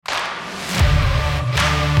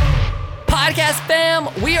podcast fam?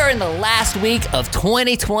 We are in the last week of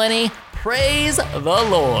 2020. Praise the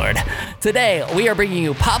Lord. Today, we are bringing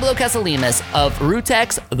you Pablo Casalinas of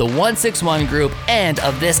Rootex, the 161 Group, and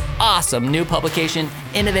of this awesome new publication,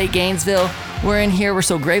 Innovate Gainesville. We're in here. We're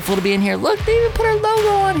so grateful to be in here. Look, they even put our logo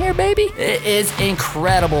on here, baby. It is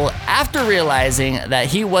incredible. After realizing that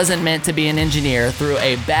he wasn't meant to be an engineer through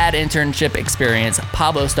a bad internship experience,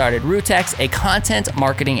 Pablo started Rootex, a content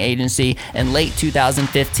marketing agency, in late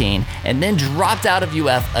 2015, and then dropped out of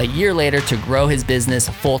UF a year later to grow his business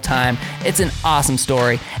full-time. It's an awesome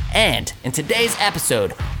story. And in today's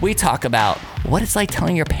episode, we talk about what it's like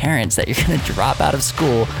telling your parents that you're going to drop out of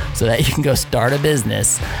school so that you can go start a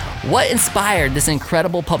business, what inspired this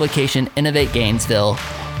incredible publication, Innovate Gainesville,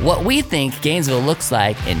 what we think Gainesville looks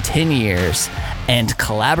like in 10 years, and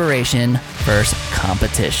collaboration versus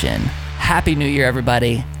competition. Happy New Year,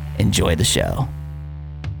 everybody. Enjoy the show.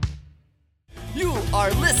 You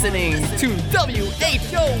are listening to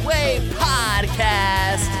WHOA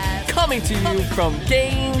Podcast, coming to you from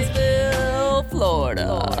Gainesville,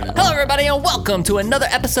 Florida. Hello, everybody, and welcome to another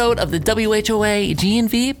episode of the WHOA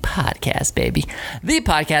GNV Podcast, baby. The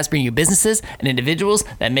podcast bringing you businesses and individuals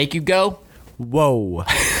that make you go, whoa.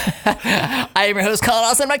 I am your host, Colin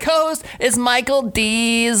Austin. My co-host is Michael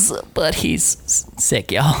Dees, but he's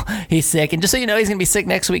sick, y'all. He's sick. And just so you know, he's going to be sick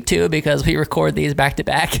next week, too, because we record these back to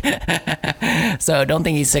back. So don't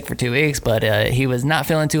think he's sick for 2 weeks, but he was not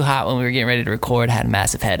feeling too hot when we were getting ready to record, had a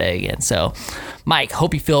massive headache. And so, Mike,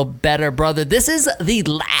 hope you feel better, brother. This is the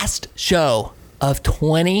last show of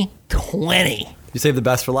 2020. You saved the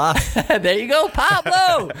best for last. There you go,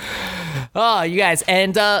 Pablo. Oh, you guys.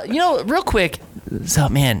 And, real quick. So,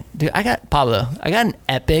 man, dude, I got an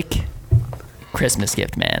epic Christmas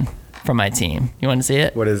gift, man, from my team. You want to see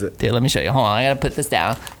it? What is it? Dude, let me show you. Hold on. I got to put this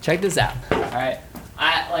down. Check this out. All right.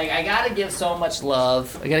 I got to give so much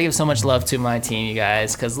love. I got to give so much love to my team, you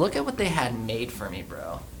guys, because look at what they had made for me,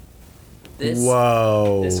 bro.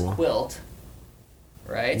 Whoa. This quilt,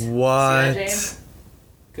 right? What? See that, James?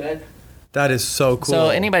 Good. That is so cool. So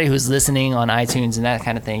anybody who's listening on iTunes and that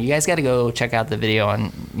kind of thing, you guys got to go check out the video on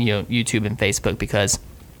YouTube and Facebook, because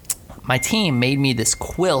my team made me this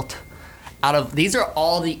quilt out of, these are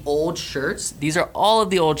all the old shirts. These are all of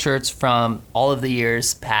the old shirts from all of the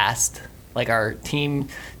years past, like our team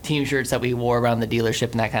shirts that we wore around the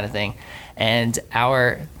dealership and that kind of thing. And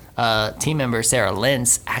our team member, Sarah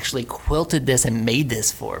Lentz, actually quilted this and made this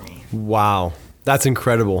for me. Wow. That's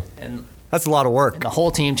incredible. And that's a lot of work. And the whole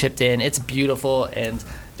team chipped in. It's beautiful, and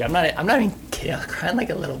dude, I'm not even kidding. I was crying like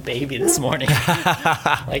a little baby this morning.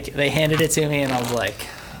 Like, they handed it to me, and I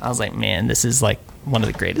was like, man, this is like one of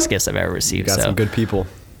the greatest gifts I've ever received. You got some good people.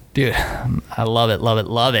 Dude, I love it, love it,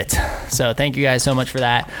 love it. So thank you guys so much for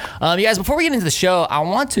that. You guys, before we get into the show, I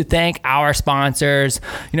want to thank our sponsors.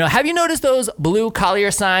 Have you noticed those blue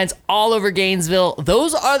Collier signs all over Gainesville?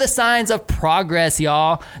 Those are the signs of progress,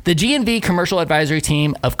 y'all. The GNV Commercial Advisory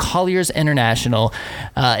Team of Colliers International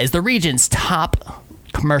is the region's top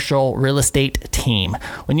commercial real estate team.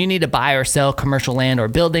 When you need to buy or sell commercial land or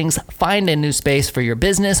buildings, find a new space for your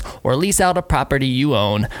business, or lease out a property you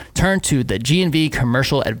own, turn to the GNV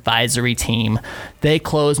Commercial Advisory Team. They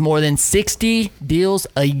close more than 60 deals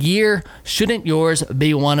a year. Shouldn't yours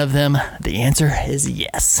be one of them? The answer is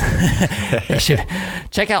yes. You should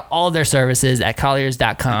check out all of their services at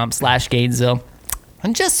colliers.com/Gainesville.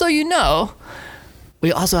 And just so you know,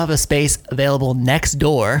 we also have a space available next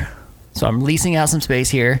door. So I'm leasing out some space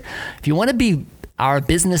here. If you want to be our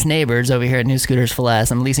business neighbors over here at New Scooters for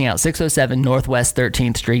Less, I'm leasing out 607 Northwest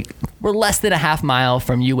 13th Street. We're less than a half mile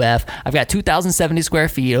from UF. I've got 2,070 square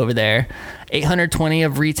feet over there, 820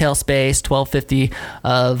 of retail space, 1,250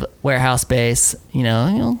 of warehouse space.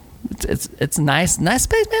 It's nice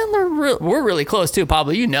space, man. We're really close too,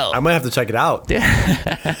 Pablo. I might have to check it out.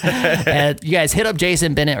 And you guys hit up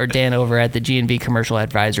Jason Bennett or Dan over at the GNV Commercial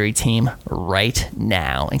Advisory Team right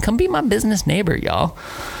now and come be my business neighbor, y'all.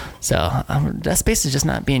 So that space is just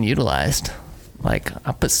not being utilized. Like,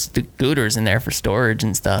 I put scooters in there for storage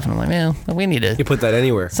and stuff, and I'm like, man, we need to. You put that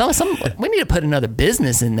anywhere. We need to put another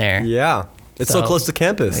business in there. Yeah. It's so close to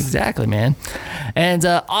campus. Exactly, man. And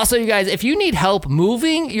also, you guys, if you need help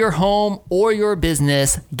moving your home or your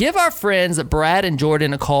business, give our friends Brad and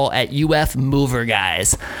Jordan a call at UF Mover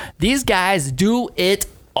Guys. These guys do it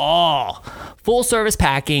all. Full service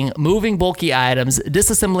packing, moving bulky items,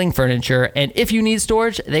 disassembling furniture, and if you need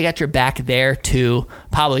storage, they got your back there too.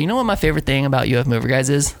 Pablo, you know what my favorite thing about UF Mover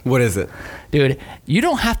Guys is? What is it? Dude, you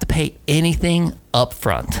don't have to pay anything up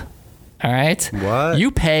front. All right. What?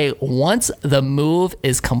 You pay once the move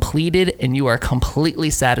is completed and you are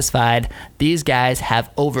completely satisfied. These guys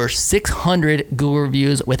have over 600 Google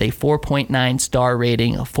reviews with a 4.9 star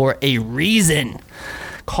rating for a reason.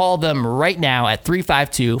 Call them right now at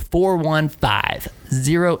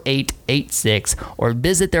 352-415-0886 or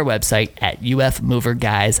visit their website at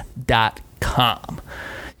ufmoverguys.com.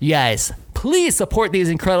 You guys, please support these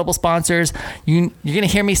incredible sponsors. You're going to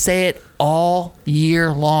hear me say it all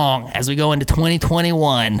year long as we go into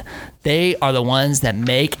 2021. They are the ones that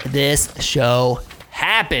make this show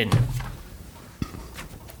happen.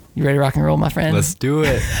 You ready to rock and roll, my friend? Let's do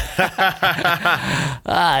it. Today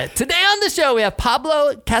on the show, we have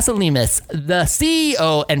Pablo Casalimas, the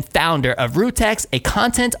CEO and founder of Rutex, a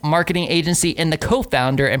content marketing agency, and the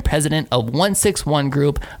co-founder and president of 161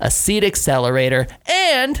 Group, a seed accelerator,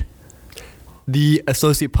 and The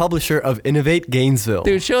associate publisher of Innovate Gainesville.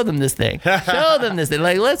 dude, show them this thing. Show them this thing.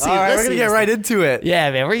 Like, let's see. All right, let's we're going see to get this right thing. into it.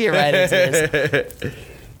 Yeah, man, we're getting right into this.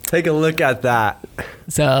 Take a look at that.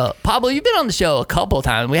 So, Pablo, you've been on the show a couple of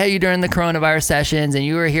times. We had you during the coronavirus sessions, and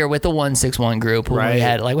you were here with the 161 Group. When Right. we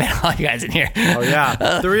had all you guys in here. Oh,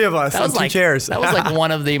 yeah. Three of us on two chairs. That was like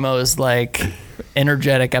one of the most like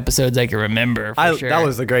energetic episodes I can remember. For sure. That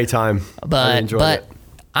was a great time. I really enjoyed it.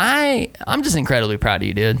 I'm just incredibly proud of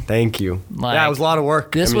you, dude. Thank you. Like, yeah, it was a lot of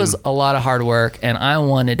work. This was a lot of hard work, and I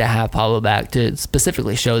wanted to have Pablo back to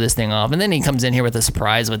specifically show this thing off. And then he comes in here with a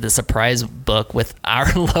surprise book with our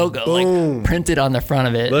logo like printed on the front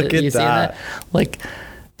of it. Look at you see that? Like,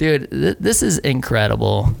 dude, this is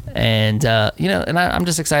incredible, and and I'm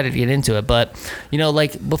just excited to get into it. But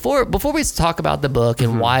like before we talk about the book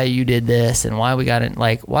and why you did this and why we got it,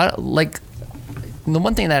 the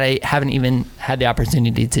one thing that I haven't even had the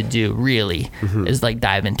opportunity to do really is like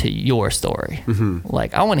dive into your story.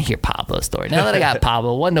 Like, I want to hear Pablo's story. Now that I got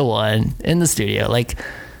Pablo 1-to-1 in the studio, like,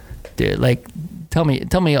 dude, like, tell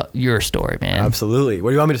me your story, man. Absolutely.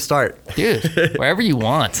 Where do you want me to start? Dude, wherever you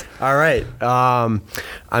want. All right. I'm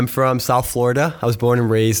from South Florida. I was born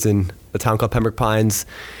and raised in a town called Pembroke Pines.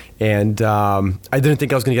 And I didn't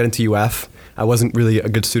think I was going to get into UF. I wasn't really a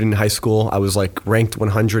good student in high school. I was like ranked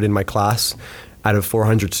 100 in my class out of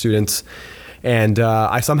 400 students. And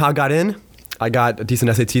I somehow got in. I got a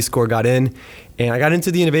decent SAT score, got in, and I got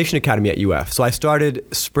into the Innovation Academy at UF. So I started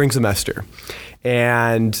spring semester.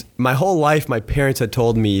 And my whole life, my parents had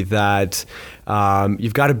told me that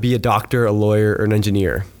you've got to be a doctor, a lawyer, or an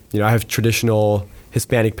engineer. I have traditional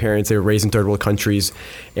Hispanic parents. They were raised in third world countries.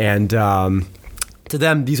 And to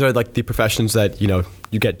them, these are like the professions that,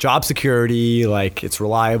 you get job security, like it's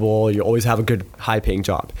reliable, you always have a good high paying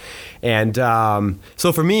job. And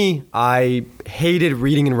so for me, I hated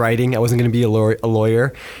reading and writing. I wasn't going to be a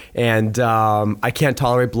lawyer. And I can't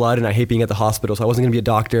tolerate blood, and I hate being at the hospital, so I wasn't going to be a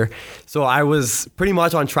doctor. So I was pretty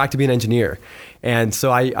much on track to be an engineer. And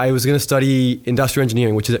so I was going to study industrial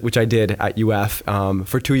engineering, which I did at UF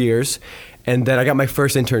for 2 years. And then I got my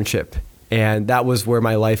first internship. And that was where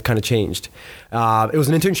my life kind of changed. It was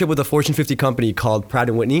an internship with a Fortune 50 company called Pratt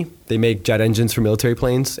 & Whitney. They make jet engines for military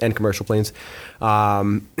planes and commercial planes.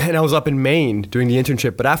 And I was up in Maine doing the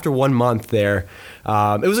internship. But after 1 month there,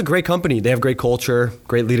 it was a great company. They have great culture,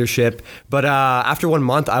 great leadership. But after 1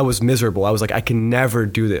 month, I was miserable. I was like, I can never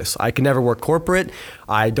do this. I can never work corporate.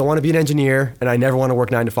 I don't want to be an engineer. And I never want to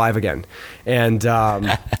work 9 to 5 again. And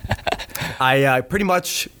I pretty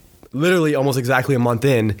much, literally almost exactly a month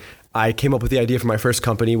in, I came up with the idea for my first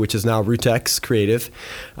company, which is now Rutex Creative.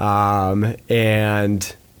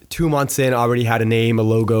 And 2 months in, I already had a name, a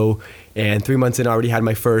logo, and 3 months in, I already had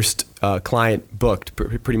my first client booked,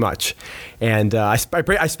 pretty much. And I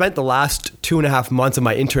spent the last 2.5 months of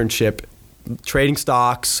my internship trading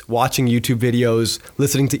stocks, watching YouTube videos,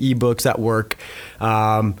 listening to ebooks at work.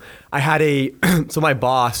 I had so my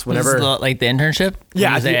boss, whenever... This is like the internship?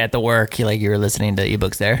 Yeah. You say at the work, you were listening to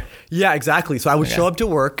ebooks there? Yeah, exactly. So I would show up to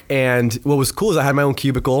work, and what was cool is I had my own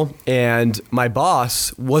cubicle, and my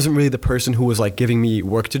boss wasn't really the person who was like giving me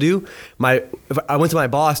work to do. I went to my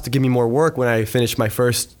boss to give me more work when I finished my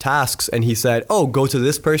first tasks, and he said, oh, go to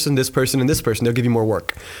this person, and this person. They'll give you more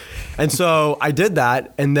work. And so I did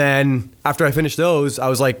that, and then after I finished those, I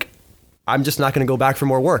was like, I'm just not going to go back for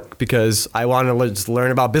more work because I want to just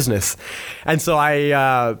learn about business. And so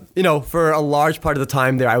I, for a large part of the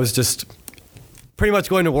time there, I was just pretty much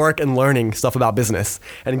going to work and learning stuff about business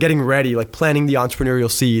and getting ready, like planting the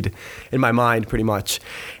entrepreneurial seed in my mind pretty much.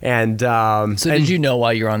 And did you know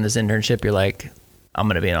while you were on this internship, you're like, I'm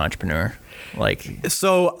going to be an entrepreneur?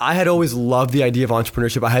 So I had always loved the idea of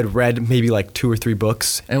entrepreneurship. I had read maybe like 2 or 3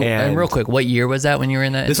 books. And real quick, what year was that when you were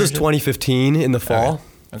in that internship? This was 2015 in the fall.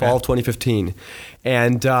 fall of 2015.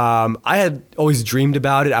 And I had always dreamed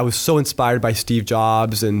about it. I was so inspired by Steve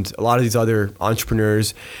Jobs and a lot of these other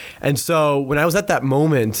entrepreneurs. And so when I was at that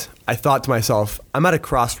moment, I thought to myself, I'm at a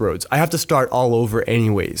crossroads. I have to start all over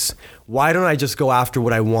anyways. Why don't I just go after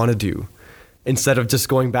what I want to do instead of just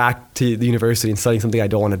going back to the university and studying something I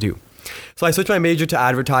don't want to do? So I switched my major to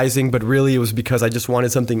advertising, but really it was because I just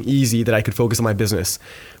wanted something easy that I could focus on my business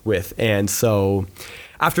with. And so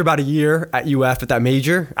after about a year at UF at that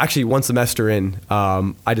major, actually one semester in,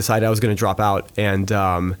 I decided I was going to drop out, and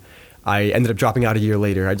I ended up dropping out a year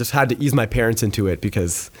later. I just had to ease my parents into it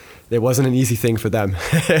because it wasn't an easy thing for them.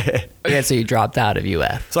 Okay, so you dropped out of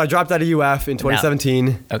UF. So I dropped out of UF in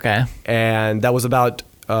 2017. Okay. And that was about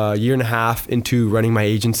a year and a half into running my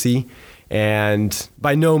agency. And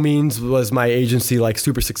by no means was my agency like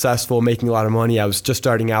super successful, making a lot of money. I was just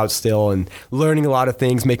starting out still and learning a lot of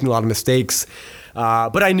things, making a lot of mistakes.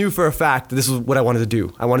 But I knew for a fact that this was what I wanted to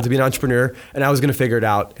do. I wanted to be an entrepreneur, and I was going to figure it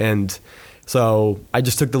out. And so I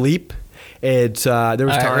just took the leap. There was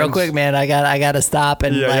times. Real quick, man, I got to stop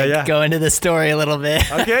and go into the story a little bit.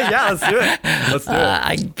 Okay, yeah, let's do it.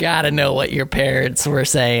 I gotta know what your parents were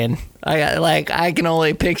saying. I can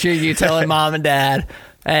only picture you telling mom and dad,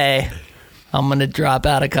 "Hey, I'm gonna drop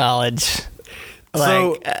out of college."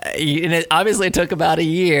 And it obviously took about a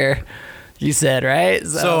year. You said, right?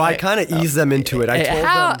 So I kind of eased them into it. I told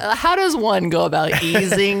them. How does one go about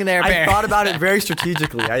easing their parents? I thought about it very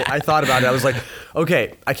strategically. I thought about it. I was like,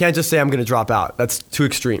 okay, I can't just say I'm going to drop out. That's too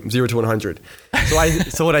extreme, 0 to 100.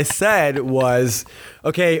 So what I said was,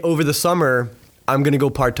 okay, over the summer, I'm going to go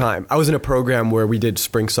part-time. I was in a program where we did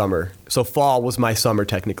spring, summer. So fall was my summer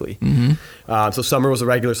technically. Mm-hmm. So summer was a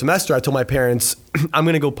regular semester. I told my parents, I'm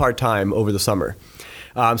going to go part-time over the summer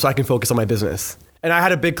so I can focus on my business. And I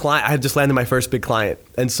had a big client. I had just landed my first big client.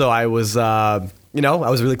 And so I was, I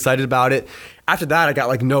was really excited about it. After that, I got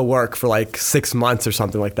like no work for like 6 months or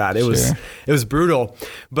something like that. It was brutal.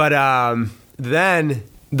 But then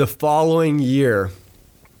the following year,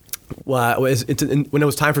 when it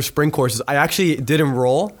was time for spring courses, I actually did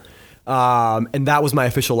enroll. And that was my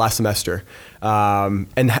official last semester. And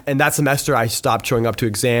that semester I stopped showing up to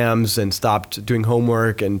exams and stopped doing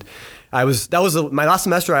homework. And my last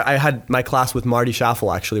semester. I had my class with Marty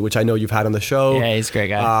Schaffel, actually, which I know you've had on the show. Yeah, he's a great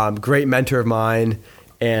guy. Great mentor of mine,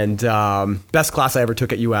 and best class I ever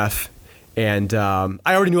took at UF. And I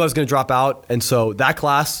already knew I was going to drop out, and so that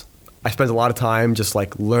class I spent a lot of time just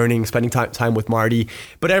like learning, spending time with Marty.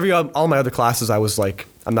 But all my other classes, I was like,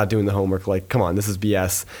 I'm not doing the homework. Like, come on, this is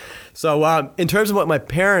BS. So in terms of what my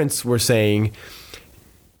parents were saying,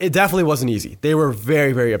 it definitely wasn't easy. They were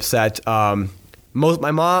very, very upset.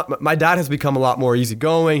 My dad has become a lot more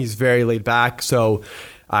easygoing. He's very laid back. So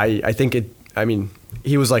I think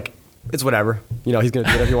he was like, it's whatever, he's going to do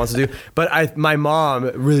whatever he wants to do. But my mom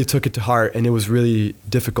really took it to heart, and it was really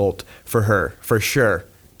difficult for her, for sure.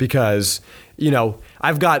 Because,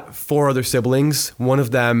 I've got 4 other siblings. One of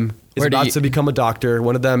them is about to become a doctor.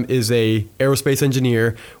 One of them is a aerospace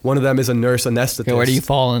engineer. One of them is a nurse anesthetist. Okay, where do you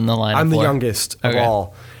fall in the line? I'm the youngest of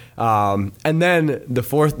all. And then the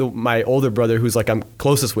fourth, my older brother, who's like I'm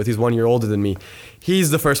closest with, he's 1 year older than me. He's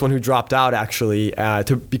the first one who dropped out actually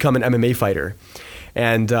to become an MMA fighter,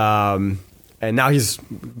 and now he's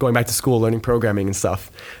going back to school learning programming and stuff.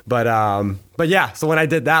 But yeah, so when I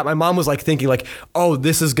did that, my mom was like thinking like, oh,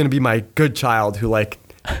 this is gonna be my good child who like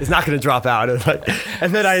is not gonna drop out,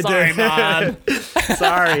 and then I Sorry, did. Mom.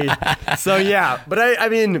 Sorry. So yeah, but I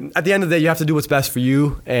mean, at the end of the day, you have to do what's best for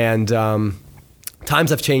you, and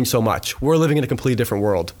times have changed so much. We're living in a completely different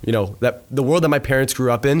world. That the world that my parents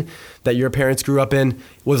grew up in, that your parents grew up in,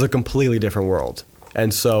 was a completely different world.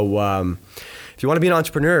 And so if you want to be an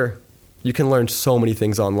entrepreneur, you can learn so many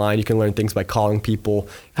things online. You can learn things by calling people.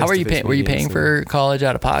 How were you paying? Were you paying for college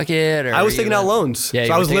out of pocket? Or I was taking out loans. Yeah,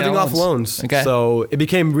 so I was living off loans. Okay. So it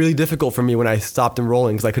became really difficult for me when I stopped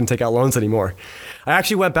enrolling because I couldn't take out loans anymore. I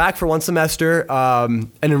actually went back for 1 semester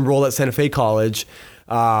and enrolled at Santa Fe College.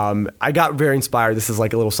 I got very inspired. This is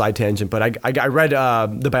like a little side tangent, but I read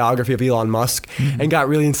the biography of Elon Musk and got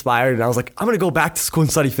really inspired. And I was like, I'm going to go back to school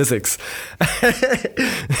and study physics.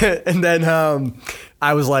 And then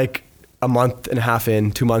I was like a month and a half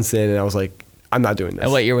in, 2 months in, and I was like, I'm not doing this.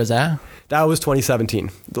 And what year was that? That was 2017,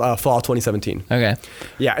 fall 2017. Okay.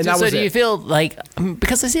 Yeah, and so do you feel like,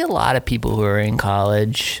 because I see a lot of people who are in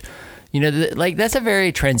college, that's a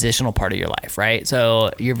very transitional part of your life, right?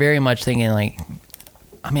 So you're very much thinking like,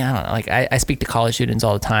 I don't know. Like I speak to college students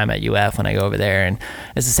all the time at UF when I go over there, and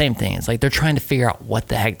it's the same thing. It's like they're trying to figure out what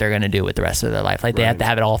the heck they're going to do with the rest of their life. Like they have to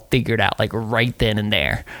have it all figured out, like right then and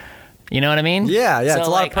there. You know what I mean? Yeah, it's a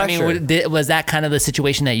lot of I mean, was that kind of the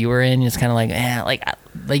situation that you were in? It's kind of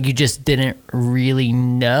like you just didn't really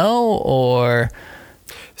know, or?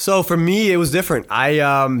 So for me, it was different.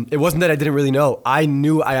 It wasn't that I didn't really know. I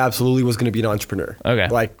knew I absolutely was going to be an entrepreneur. Okay.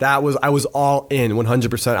 Like I was all in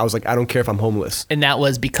 100%. I was like, I don't care if I'm homeless. And that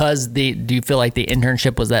was because do you feel like the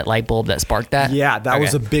internship was that light bulb that sparked that? Yeah, that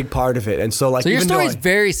was a big part of it. And so like, so your story is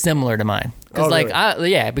very similar to mine. Because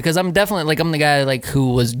really? Because I'm definitely I'm the guy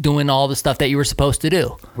who was doing all the stuff that you were supposed to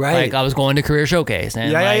do. Right. Like I was going to Career Showcase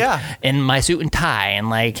and in my suit and tie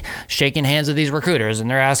and shaking hands with these recruiters,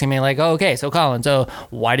 and they're asking me oh, okay, so Colin, so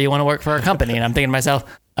why do you want to work for a company? And I'm thinking to myself,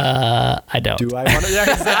 I don't. Do I want to?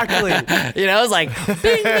 Yeah, exactly. It was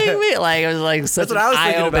bing, bing, bing. It was such an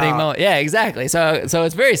eye-opening moment. Yeah, exactly. So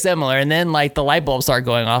it's very similar. And then the light bulb started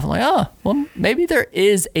going off. I'm like, oh, well, maybe there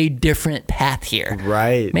is a different path here.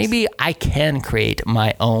 Right. Maybe I can create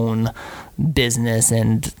my own business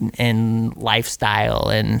and lifestyle,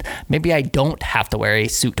 and maybe I don't have to wear a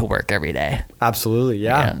suit to work every day. Absolutely,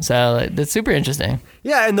 yeah. So that's super interesting.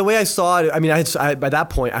 Yeah, and the way I saw it, I mean, I by that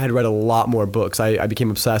point, I had read a lot more books. I became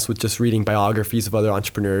obsessed with just reading biographies of other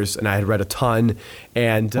entrepreneurs, and I had read a ton.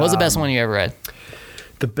 And what was the best one you ever read?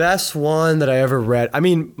 The best one that I ever read, I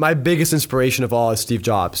mean, my biggest inspiration of all is Steve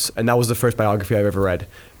Jobs, and that was the first biography I've ever read.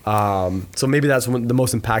 So maybe that's the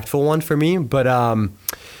most impactful one for me, but...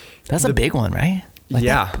 that's a big one, right?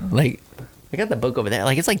 Yeah. I got the book over there.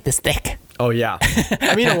 It's this thick. Oh, yeah.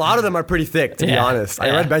 I mean, a lot of them are pretty thick, to be honest.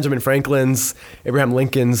 I read Benjamin Franklin's, Abraham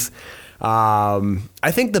Lincoln's.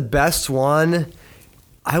 I think the best one,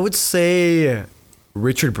 I would say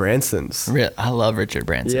Richard Branson's. I love Richard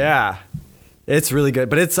Branson. Yeah. It's really good.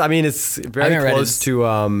 But it's very close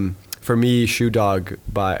to, for me, Shoe Dog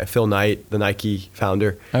by Phil Knight, the Nike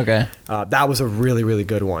founder. Okay. That was a really, really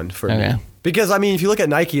good one for me. Because, I mean, if you look at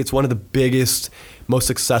Nike, it's one of the biggest, most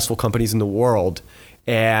successful companies in the world.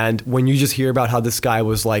 And when you just hear about how this guy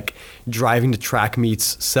was driving to track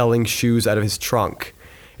meets, selling shoes out of his trunk,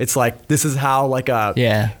 it's this is how a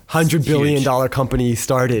 $100 billion company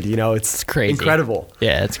started. It's crazy. Incredible.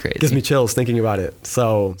 Yeah, it's crazy. Gives me chills thinking about it.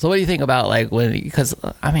 So what do you think about because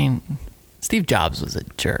I mean, Steve Jobs was a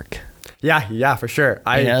jerk. Yeah, for sure.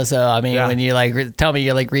 When you tell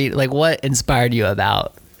me what inspired you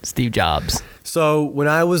about Steve Jobs? So when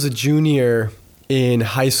I was a junior in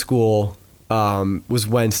high school, was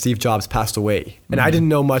when Steve Jobs passed away, and I didn't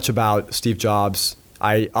know much about Steve Jobs.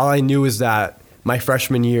 All I knew is that my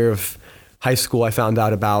freshman year of high school, I found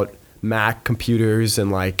out about Mac computers,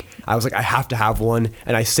 and I was I have to have one,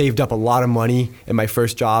 and I saved up a lot of money in my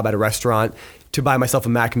first job at a restaurant to buy myself a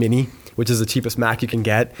Mac Mini, which is the cheapest Mac you can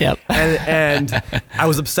get. Yep. And I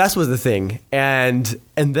was obsessed with the thing. And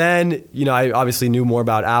then, I obviously knew more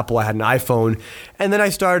about Apple. I had an iPhone. And then I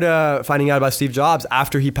started finding out about Steve Jobs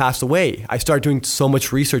after he passed away. I started doing so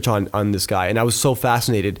much research on this guy, and I was so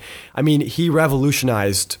fascinated. I mean, he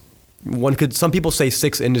revolutionized, some people say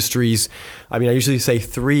 6 industries. I mean, I usually say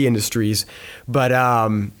 3 industries. But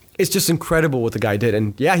it's just incredible what the guy did.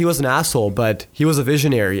 And yeah, he was an asshole, but he was a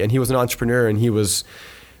visionary, and he was an entrepreneur, and he was...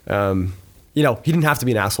 he didn't have to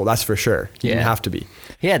be an asshole, that's for sure. He didn't have to be.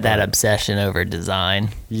 He had that obsession over design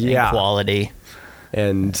and quality.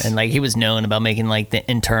 And he was known about making the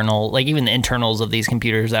internal, even the internals of these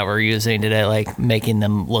computers that we're using today, making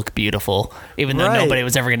them look beautiful, even though nobody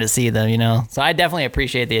was ever going to see them, So I definitely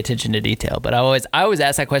appreciate the attention to detail. But I always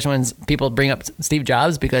ask that question when people bring up Steve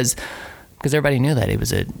Jobs, because everybody knew that he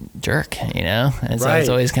was a jerk, And so it's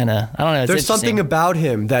always kind of, I don't know. There's something about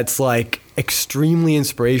him that's extremely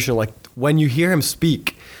inspirational. When you hear him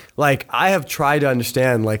speak, I have tried to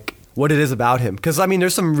understand what it is about him. Because I mean,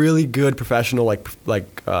 there's some really good professional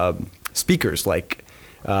speakers,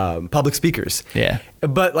 public speakers. Yeah.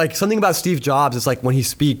 But something about Steve Jobs is when he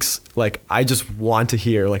speaks, I just want to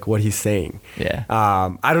hear what he's saying. Yeah.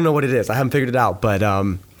 I don't know what it is. I haven't figured it out, but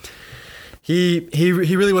He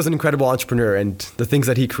really was an incredible entrepreneur, and the things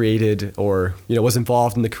that he created or was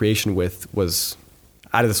involved in the creation with was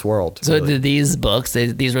out of this world. So really. Did these books,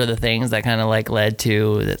 these were the things that kind of led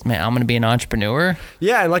to that, man, I'm going to be an entrepreneur?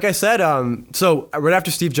 Yeah, and like I said, so right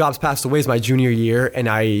after Steve Jobs passed away is my junior year, and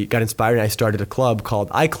I got inspired and I started a club called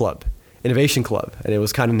iClub, Innovation Club, and it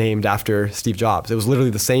was kind of named after Steve Jobs. It was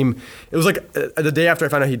literally the same. It was the day after I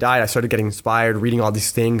found out he died, I started getting inspired, reading all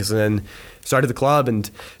these things, and then started the club.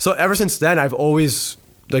 And so ever since then, I've always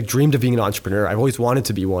dreamed of being an entrepreneur. I've always wanted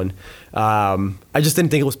to be one. I just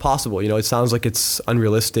didn't think it was possible. It sounds like it's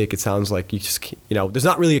unrealistic. It sounds like you just, there's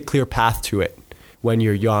not really a clear path to it when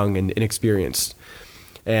you're young and inexperienced.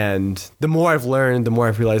 And the more I've learned, the more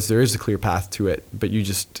I've realized there is a clear path to it, but you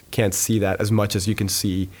just can't see that as much as you can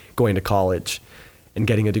see going to college. and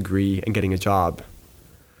getting a degree and getting a job.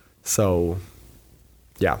 So,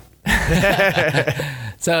 yeah.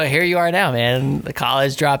 So here you are now, man, the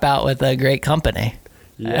college dropout with a great company.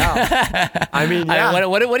 Yeah. I mean, yeah.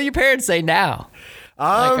 What do your parents say now?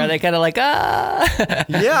 Are they kind of like,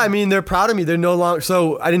 Yeah, I mean, they're proud of me. They're no longer,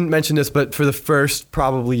 so I didn't mention this, but for the first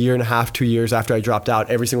probably year and a half, 2 years after I dropped out,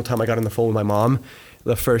 every single time I got on the phone with my mom,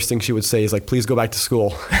 the first thing she would say is like, please go back to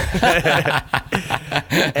school.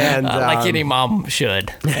 And like any mom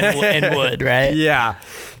should and would, right? Yeah.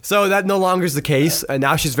 So that no longer is the case. And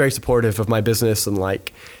now she's very supportive of my business, and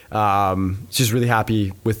like, she's really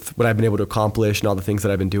happy with what I've been able to accomplish and all the things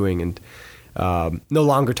that I've been doing. And no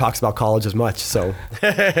longer talks about college as much. So,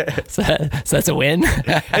 so that's a win.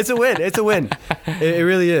 It's a win. It's a win. It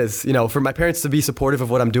really is. You know, for my parents to be supportive of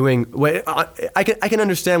what I'm doing, I can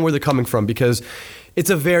understand where they're coming from, because it's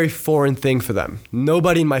a very foreign thing for them.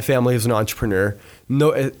 Nobody in my family is an entrepreneur.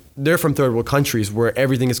 No, they're from third world countries where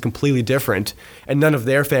everything is completely different, and none of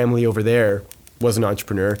their family over there was an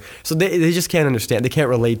entrepreneur. So they just can't understand. They can't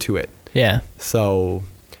relate to it. Yeah. So,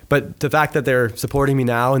 but the fact that they're supporting me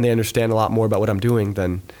now and they understand a lot more about what I'm doing,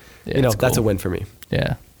 then, that's a win for me.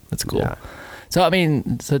 Yeah, that's cool. Yeah. So, I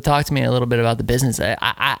mean, talk to me a little bit about the business.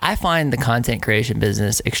 I find the content creation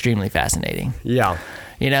business extremely fascinating. Yeah.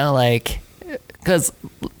 Because,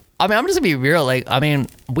 I mean, I'm just gonna be real. Like, I mean,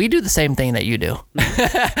 we do the same thing that you do,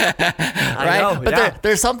 right? know, but yeah.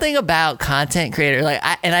 there's something about content creator, like,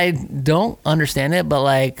 I don't understand it, but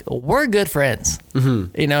like, we're good friends.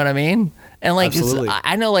 Mm-hmm. You know what I mean? And like,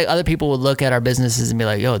 I know like other people would look at our businesses and be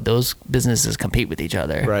like, yo, those businesses compete with each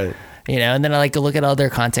other. Right. And then I like to look at other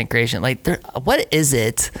content creation. Like, what is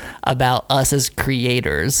it about us as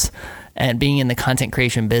creators and being in the content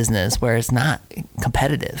creation business where it's not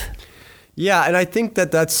competitive? Yeah, and I think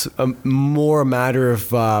that that's more a matter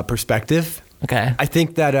of perspective. Okay. I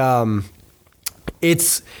think that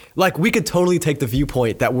it's like we could totally take the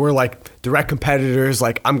viewpoint that we're like direct competitors,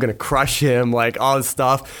 like I'm gonna crush him, like all this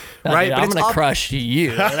stuff, right? Dude, but I'm gonna crush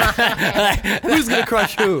you. Who's gonna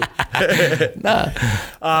crush who?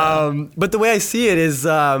 But the way I see it is,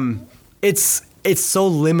 it's so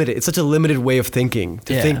limited. It's such a limited way of thinking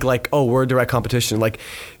to think like, oh, we're direct competition. Like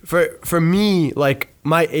for me, like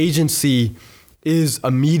my agency is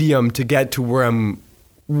a medium to get to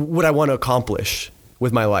what I want to accomplish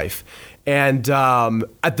with my life. And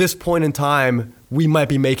at this point in time, we might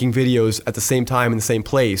be making videos at the same time in the same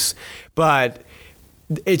place, but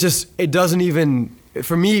it doesn't even,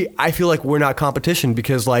 for me, I feel like we're not competition,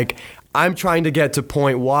 because like I'm trying to get to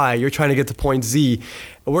point Y, you're trying to get to point Z.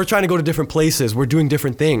 We're trying to go to different places. We're doing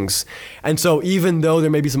different things. And so even though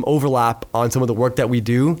there may be some overlap on some of the work that we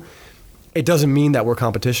do, it doesn't mean that we're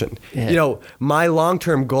competition. Yeah. My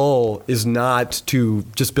long-term goal is not to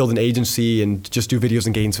just build an agency and just do videos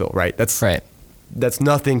in Gainesville, right? That's right. That's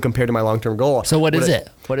nothing compared to my long-term goal. So what is it?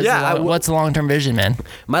 What's the long-term vision, man?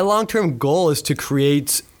 My long-term goal is to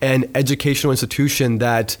create an educational institution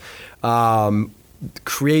that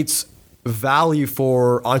creates value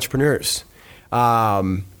for entrepreneurs.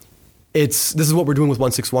 This is what we're doing with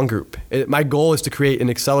 161 Group. My goal is to create an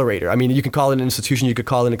accelerator. I mean, you can call it an institution, you could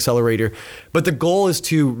call it an accelerator, but the goal is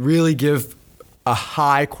to really give a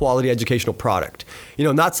high quality educational product.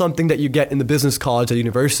 Not something that you get in the business college at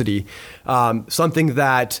university, something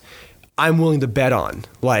that I'm willing to bet on.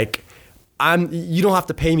 Like, you don't have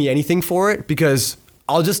to pay me anything for it, because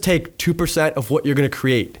I'll just take 2% of what you're going to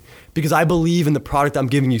create, because I believe in the product I'm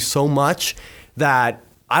giving you so much that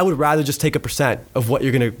I would rather just take 1% of what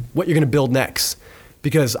you're gonna build next,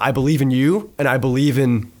 because I believe in you and I believe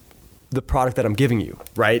in the product that I'm giving you,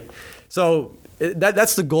 right? So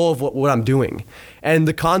that's the goal of what I'm doing, and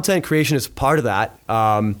the content creation is part of that.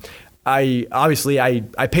 I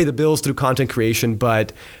pay the bills through content creation,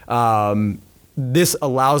 but this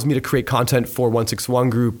allows me to create content for 161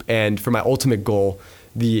 Group and for my ultimate goal,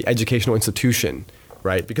 the educational institution.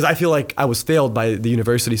 Right, because I feel like I was failed by the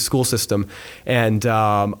university school system, and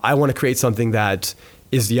I want to create something that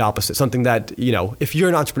is the opposite. Something that, if you're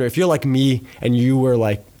an entrepreneur, if you're like me and you're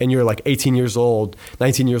like 18 years old,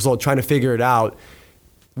 19 years old, trying to figure it out,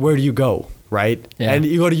 where do you go, right? Yeah. And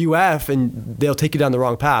you go to UF and they'll take you down the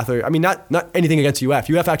wrong path. Or, I mean, not anything against UF.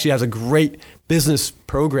 UF actually has a great business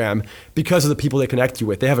program because of the people they connect you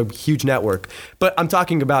with. They have a huge network. But I'm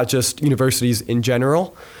talking about just universities in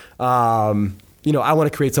general. I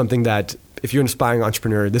want to create something that if you're an aspiring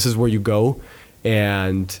entrepreneur, this is where you go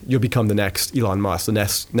and you'll become the next Elon Musk, the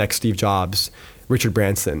next Steve Jobs, Richard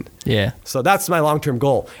Branson. Yeah. So that's my long-term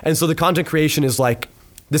goal. And so the content creation is like,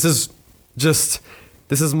 this is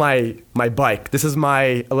my bike. This is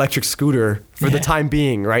my electric scooter for the time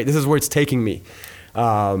being, right? This is where it's taking me.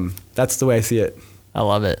 That's the way I see it. I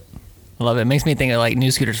love it. I love it. It makes me think of like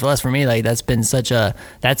New Scooters for Less. For me, like that's been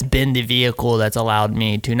the vehicle that's allowed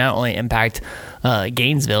me to not only impact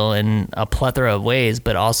Gainesville in a plethora of ways,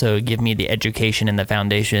 but also give me the education and the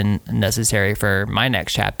foundation necessary for my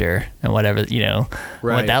next chapter and whatever,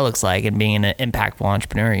 what that looks like, and being an impactful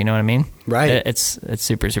entrepreneur. You know what I mean? Right. It's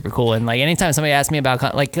super, super cool. And like anytime somebody asks me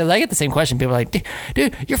about, like, cause I get the same question, people are like,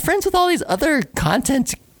 dude, you're friends with all these other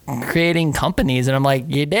content creating companies, and I'm like,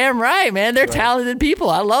 you're damn right, man. They're talented people.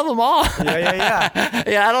 I love them all. Yeah.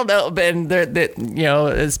 Yeah, I don't know, but they're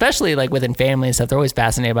especially like within family and stuff, they're always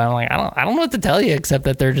fascinated by it. I'm like, I don't know what to tell you except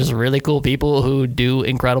that they're just really cool people who do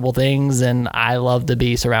incredible things, and I love to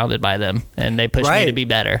be surrounded by them, and they push me to be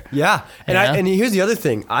better. Yeah, and here's the other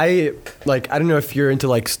thing. I don't know if you're into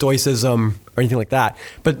like stoicism or anything like that,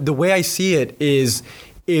 but the way I see it is,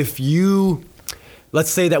 if you, let's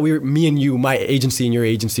say that me and you, my agency and your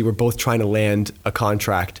agency, we're both trying to land a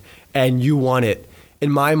contract and you want it. In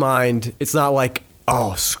my mind, it's not like,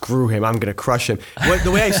 oh, screw him, I'm going to crush him.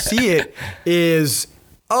 The way I see it is,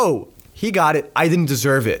 oh, he got it, I didn't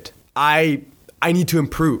deserve it. I need to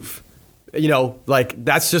improve. Like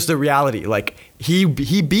that's just the reality. Like he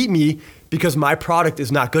beat me because my product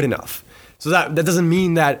is not good enough. So that doesn't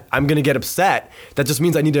mean that I'm going to get upset. That just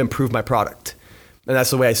means I need to improve my product. And that's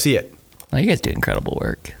the way I see it. Well, you guys do incredible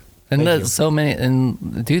work. And there's so many,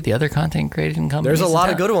 and dude, the other content creation companies. There's a lot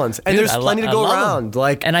of good ones, and there's plenty to go around.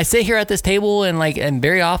 Like, and I sit here at this table, and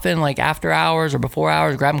very often, like after hours or before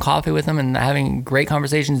hours, grabbing coffee with them and having great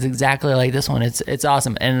conversations exactly like this one. It's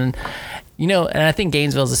awesome, and and I think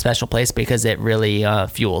Gainesville is a special place because it really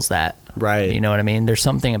fuels that. Right. You know what I mean? There's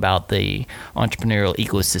something about the entrepreneurial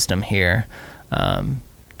ecosystem here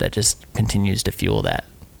that just continues to fuel that.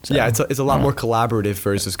 So, yeah, it's a lot more collaborative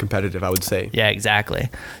versus competitive, I would say. Yeah, exactly.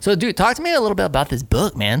 So, dude, talk to me a little bit about this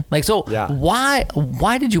book, man. Like, so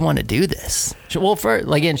why did you want to do this? Well,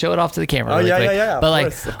 again, show it off to the camera. Really quick. Yeah.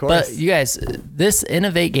 But of course. But you guys, this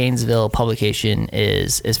Innovate Gainesville publication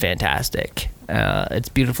is fantastic. It's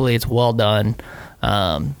it's well done.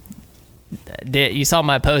 You saw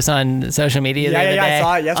my post on social media the other day? I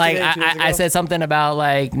saw it yesterday. Like, I said something about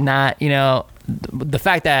like not, the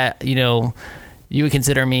fact that you would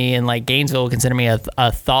consider me, and like Gainesville would consider me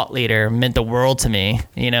a thought leader, meant the world to me.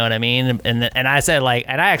 You know what I mean? And I said I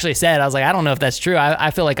actually said, I was like, I don't know if that's true.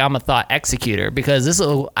 I feel like I'm a thought executor, because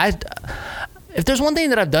if there's one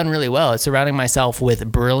thing that I've done really well, it's surrounding myself with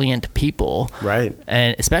brilliant people. Right.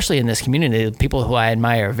 And especially in this community, people who I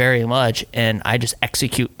admire very much, and I just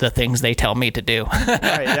execute the things they tell me to do.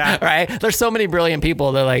 Right, yeah. Right? There's so many brilliant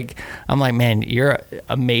people. I'm like, man, you're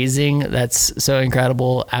amazing. That's so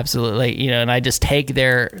incredible. Absolutely. And I just take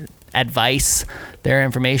their advice, their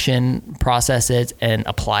information, process it, and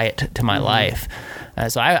apply it to my life.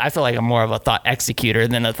 So I feel like I'm more of a thought executor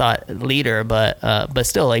than a thought leader, but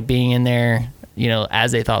still, like, being in there,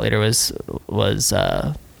 as a thought leader was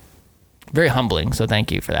very humbling. So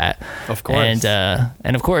thank you for that. Of course.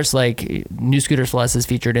 And of course, like, New Scooters for Less is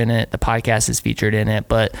featured in it. The podcast is featured in it.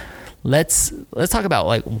 But let's talk about,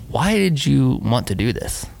 like, why did you want to do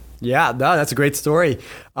this? Yeah, no, that's a great story.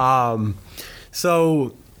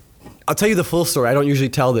 So I'll tell you the full story. I don't usually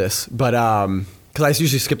tell this, but because I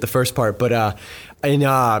usually skip the first part. But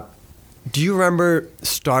do you remember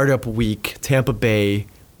Startup Week, Tampa Bay,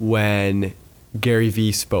 when Gary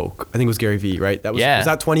Vee spoke? I think it was Gary Vee, right? Was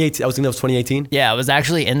that 2018? I was thinking that was 2018. Yeah, I was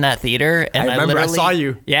actually in that theater, and I remember. I saw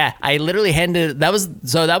you. Yeah, I literally handed. That was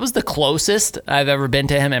the closest I've ever been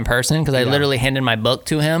to him in person, because I literally handed my book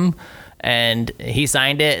to him, and he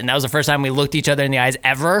signed it, and that was the first time we looked each other in the eyes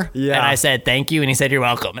ever. Yeah. And I said, thank you, and he said, you're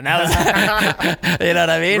welcome. And that was, you know what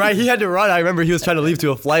I mean? Right, he had to run. I remember he was trying to leave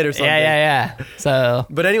to a flight or something. Yeah. So,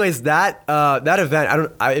 but anyways, that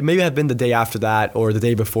event, it maybe had been the day after that, or the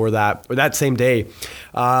day before that, or that same day. It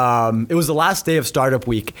was the last day of Startup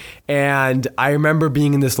Week, and I remember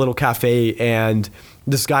being in this little cafe, and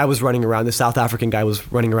this guy was running around, this South African guy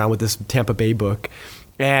was running around with this Tampa Bay book.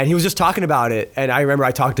 And he was just talking about it. And I remember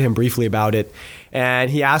I talked to him briefly about it. And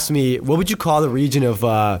he asked me, what would you call the region of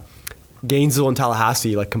Gainesville and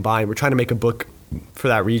Tallahassee, like, combined? We're trying to make a book for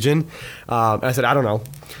that region. And I said, I don't know.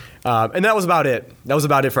 And that was about it. That was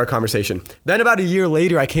about it for our conversation. Then about a year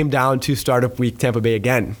later, I came down to Startup Week Tampa Bay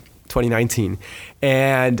again, 2019.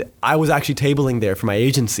 And I was actually tabling there for my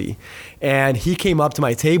agency. And he came up to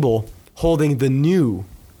my table holding the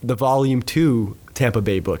Volume 2 Tampa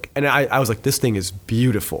Bay book. And I was like, this thing is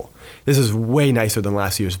beautiful. This is way nicer than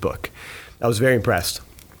last year's book. I was very impressed.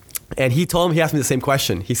 And he asked me the same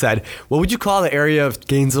question. He said, what would you call the area of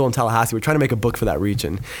Gainesville and Tallahassee? We're trying to make a book for that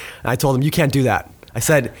region. And I told him, you can't do that. I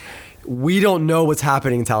said, we don't know what's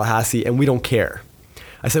happening in Tallahassee, and we don't care.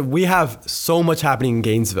 I said, we have so much happening in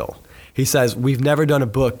Gainesville. He says, we've never done a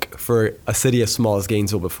book for a city as small as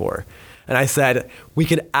Gainesville before. And I said, we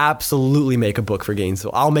could absolutely make a book for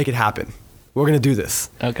Gainesville. I'll make it happen. We're going to do this.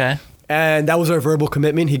 Okay. And that was our verbal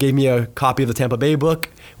commitment. He gave me a copy of the Tampa Bay book.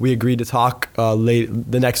 We agreed to talk late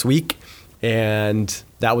the next week. And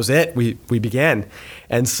that was it. We began.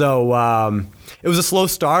 And so it was a slow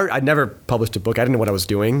start. I'd never published a book. I didn't know what I was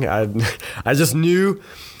doing. I just knew,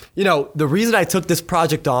 the reason I took this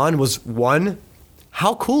project on was, one,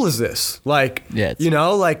 how cool is this? Like, I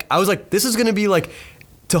was like, this is going to be like,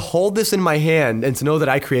 to hold this in my hand and to know that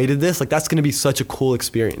I created this, like that's going to be such a cool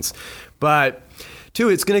experience. But two,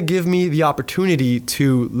 it's going to give me the opportunity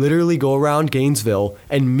to literally go around Gainesville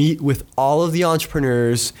and meet with all of the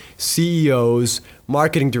entrepreneurs, CEOs,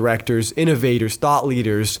 marketing directors, innovators, thought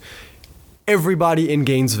leaders, everybody in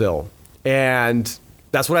Gainesville. And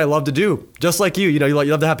that's what I love to do. Just like you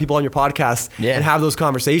love to have people on your podcast and have those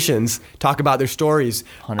conversations, talk about their stories.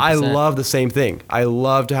 100%. I love the same thing. I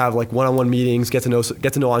love to have like one-on-one meetings, get to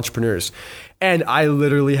know entrepreneurs. And I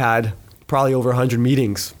literally had probably over 100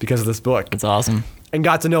 meetings because of this book. That's awesome. And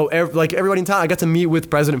got to know everybody in town. I got to meet with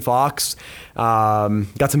President Fox,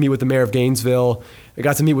 got to meet with the mayor of Gainesville. I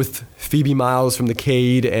got to meet with Phoebe Miles from the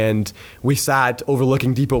Cade, and we sat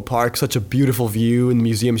overlooking Depot Park, such a beautiful view in the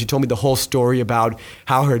museum. She told me the whole story about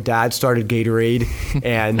how her dad started Gatorade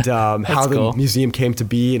and how the museum came to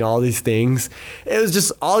be and all these things. It was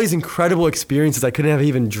just all these incredible experiences I couldn't have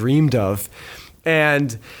even dreamed of.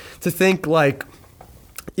 And to think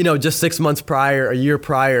just 6 months prior, a year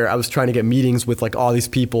prior, I was trying to get meetings with like all these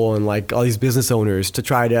people and like all these business owners to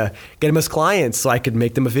try to get them as clients so I could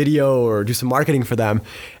make them a video or do some marketing for them.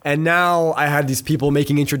 And now I had these people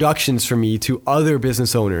making introductions for me to other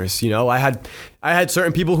business owners. I had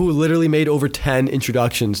certain people who literally made over 10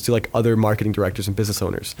 introductions to like other marketing directors and business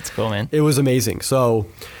owners. That's cool, man. It was amazing. So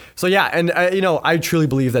yeah, and I truly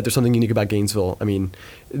believe that there's something unique about Gainesville. I mean,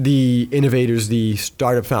 the innovators, the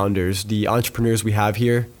startup founders, the entrepreneurs we have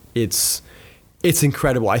here, it's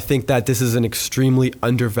incredible. I think that this is an extremely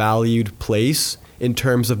undervalued place in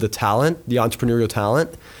terms of the talent, the entrepreneurial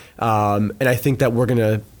talent, and I think that we're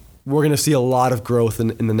gonna see a lot of growth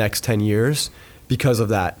in the next 10 years because of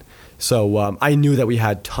that. So I knew that we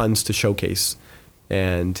had tons to showcase.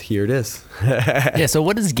 And here it is. Yeah. So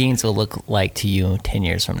what does Gainesville look like to you 10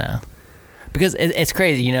 years from now? Because it's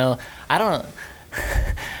crazy, I don't,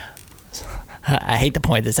 I hate to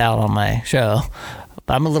point this out on my show,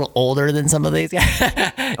 but I'm a little older than some of these guys.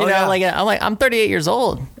 I'm 38 years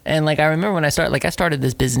old. And I remember when I started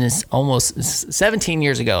this business almost 17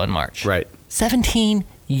 years ago in March. Right. 17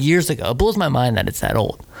 years ago. It blows my mind that it's that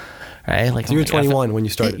old. Right? So you were 21 when you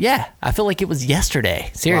started. Yeah. I feel like it was yesterday.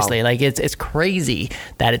 Seriously. Wow. It's crazy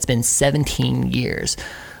that it's been 17 years.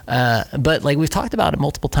 But we've talked about it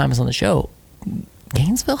multiple times on the show,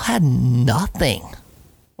 Gainesville had nothing.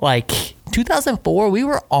 2004, we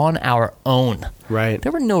were on our own. Right.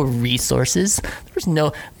 There were no resources.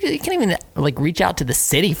 You can't even reach out to the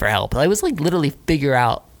city for help. It was literally figure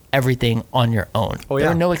out everything on your own. Oh, yeah. There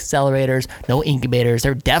were no accelerators, no incubators.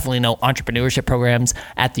 There were definitely no entrepreneurship programs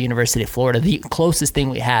at the University of Florida. The closest thing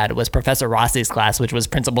we had was Professor Rossi's class, which was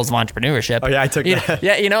Principles of Entrepreneurship. Oh yeah, I took that.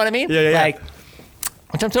 Yeah, you know what I mean? Yeah.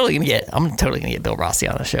 Which I'm totally gonna get Bill Rossi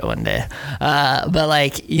on the show one day. But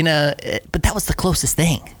that was the closest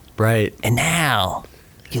thing. Right. And now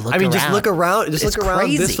you look around. Just look around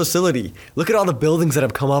crazy. This facility. Look at all the buildings that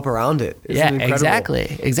have come up around it. Isn't it incredible?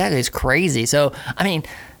 Exactly. It's crazy. So,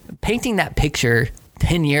 painting that picture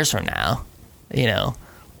 10 years from now,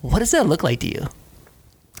 what does that look like to you?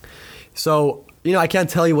 So, I can't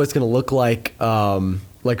tell you what it's going to look like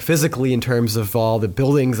physically in terms of all the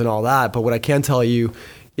buildings and all that. But what I can tell you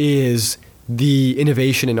is the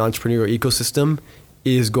innovation and entrepreneurial ecosystem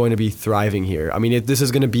is going to be thriving here. This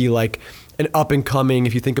is going to be like an up and coming,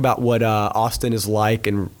 if you think about what Austin is like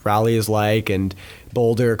and Raleigh is like and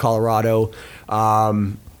Boulder, Colorado,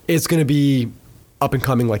 it's going to be up and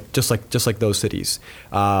coming just like those cities.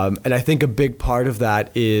 And I think a big part of that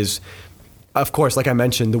is, of course, like I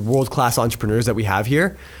mentioned, the world-class entrepreneurs that we have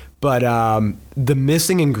here. But the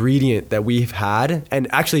missing ingredient that we've had, and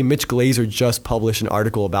actually Mitch Glazer just published an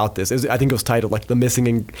article about this. I think it was titled the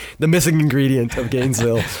missing ingredient of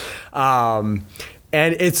Gainesville. And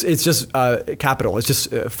it's just capital. It's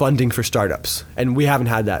just funding for startups, and we haven't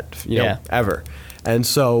had that ever. And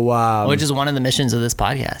so, which is one of the missions of this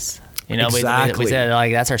podcast. You know, Exactly. we said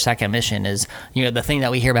like that's our second mission is, you know, the thing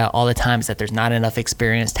that we hear about all the time is that there's not enough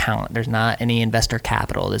experienced talent. There's not any investor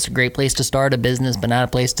capital. It's a great place to start a business, but not a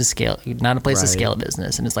place to scale to scale a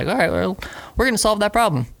business. And it's like, all right, well, we're going to solve that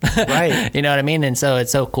problem. Right. You know what I mean? And so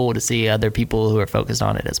it's so cool to see other people who are focused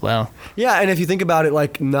on it as well. Yeah, and if you think about it,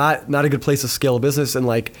 like not a good place to scale a business, and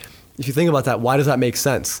like if you think about that, why does that make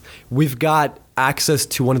sense? We've got access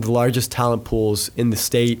to one of the largest talent pools in the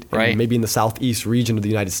state, and Right. maybe in the southeast region of the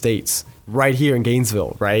United States, right here in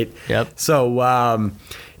Gainesville, right? Yep. So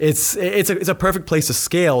it's a perfect place to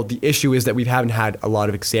scale. The issue is that we haven't had a lot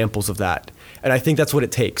of examples of that, and I think that's what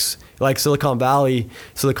it takes. Like Silicon Valley,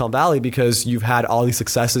 because you've had all these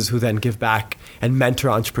successes who then give back and mentor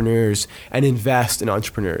entrepreneurs and invest in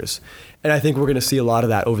entrepreneurs, and I think we're going to see a lot of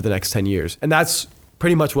that over the next 10 years, and that's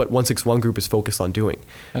pretty much what 161 Group is focused on doing.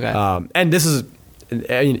 Okay. And this is,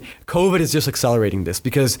 I mean, COVID is just accelerating this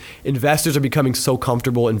because investors are becoming so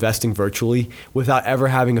comfortable investing virtually without ever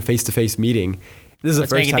having a face-to-face meeting. This is the It's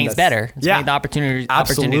first making time things better. It's making the opportunities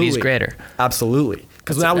Absolutely. greater. Absolutely.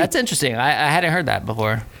 Because now That's interesting. I hadn't heard that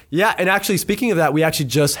before. yeah, and actually, speaking of that, we actually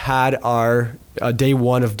just had our day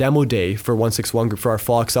one of demo day for 161 Group for our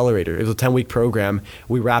fall accelerator. It was a 10-week program.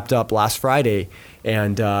 We wrapped up last Friday,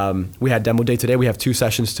 and we had demo day today. We have 2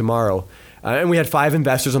 sessions tomorrow, and we had 5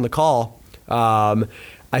 investors on the call. I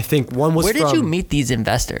think one was Where did from, you meet these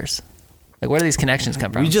investors? Like, where do these connections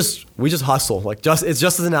come from? We just hustle. Like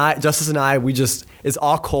Justice and I. It's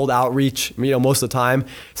all cold outreach. You know, most of the time.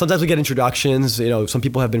 Sometimes we get introductions. You know, some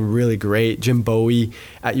people have been really great. Jim Bowie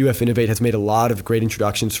at UF Innovate has made a lot of great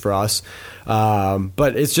introductions for us.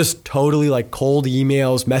 But it's just totally like cold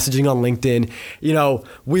emails, messaging on LinkedIn. You know,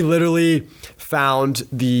 we literally found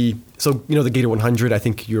the Gator 100. I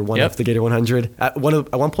think you're one Yep. of the Gator 100 at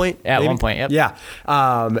one point. At maybe? one point, yep. Yeah.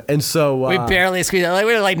 And so we barely squeezed it. Like,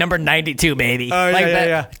 we were like number 92, baby. Oh, yeah, like yeah, that-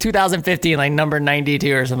 yeah. 2015, like number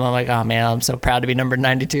 92 or something. I'm like, oh man, I'm so proud to be number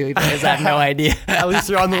 92 because I have no idea. At least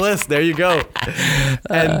you're on the list. There you go.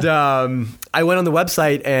 And I went on the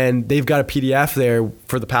website, and they've got a PDF there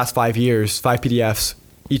for the past 5 years, 5 PDFs,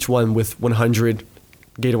 each one with 100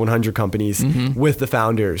 Gator 100 companies with the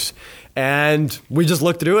founders. And we just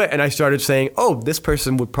looked through it, and I started saying, oh, this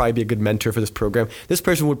person would probably be a good mentor for this program. This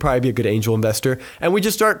person would probably be a good angel investor. And we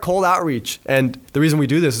just start cold outreach. And the reason we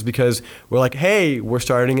do this is because we're like, hey, we're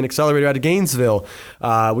starting an accelerator out of Gainesville.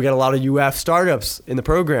 We got a lot of UF startups in the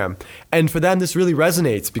program. And for them, this really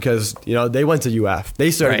resonates because, you know, they went to UF.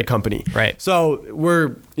 They started Right. a company. Right. So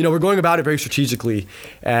we're going about it very strategically.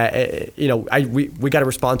 We got a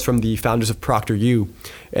response from the founders of ProctorU,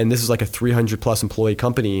 and this is like a 300 plus employee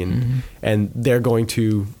company, and they're going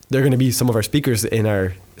to be some of our speakers in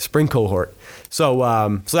our spring cohort.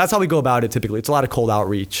 So that's how we go about it typically. It's a lot of cold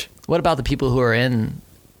outreach. What about the people who are in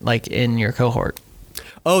your cohort?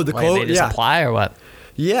 Oh, the Like, they just apply or what?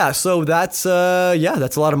 Yeah, so that's a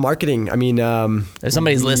lot of marketing. I mean, If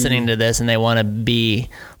somebody's listening to this and they want to be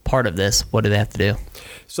part of this, what do they have to do?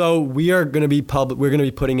 so we're going to be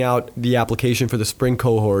putting out the application for the spring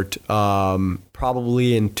cohort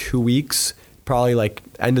probably in 2 weeks, probably like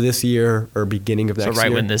end of this year or beginning of next year. So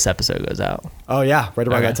right when this episode goes out. Oh yeah, right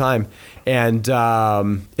around Okay. that time. And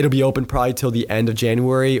it'll be open probably till the end of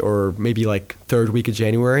January or maybe like 3rd week of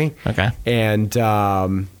January. Okay.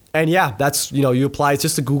 And yeah, that's, you apply. It's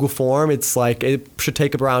just a Google form. It's like, it should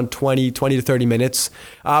take around 20 to 30 minutes.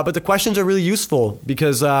 But the questions are really useful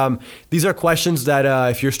because these are questions that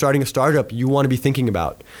if you're starting a startup, you want to be thinking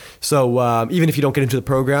about. So even if you don't get into the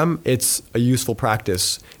program, it's a useful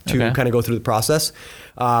practice to Okay. kind of go through the process.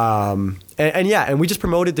 And we just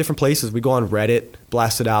promote it different places. We go on Reddit,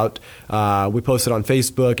 blast it out. We post it on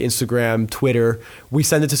Facebook, Instagram, Twitter. We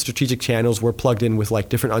send it to strategic channels. We're plugged in with like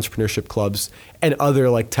different entrepreneurship clubs and other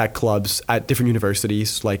like tech clubs at different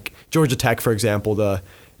universities, like Georgia Tech, for example.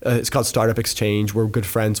 It's called Startup Exchange. We're good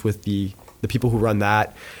friends with the people who run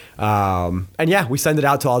that. We send it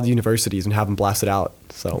out to all the universities and have them blast it out.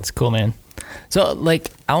 So It's cool, man. So, like,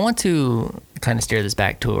 I want to kind of steer this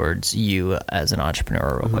back towards you as an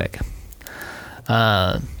entrepreneur real quick.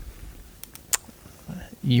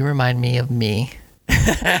 You remind me of me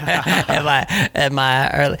at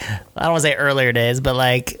my early, I don't want to say earlier days, but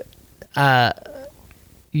like,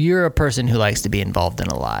 you're a person who likes to be involved in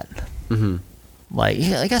a lot. Like,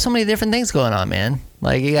 you got so many different things going on, man.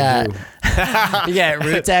 Like, you got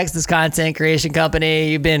Rootex, this content creation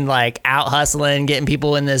company. You've been like out hustling, getting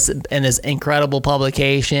people in this incredible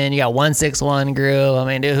publication. You got 161 Group. I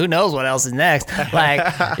mean, dude, who knows what else is next? Like,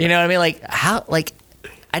 you know what I mean? Like, how? Like,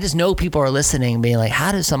 I just know people are listening, being like,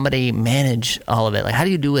 how does somebody manage all of it? Like, how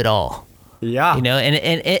do you do it all? Yeah.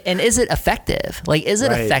 And is it effective? Like, is it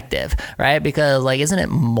Right. effective, right? Because like, isn't it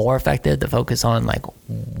more effective to focus on like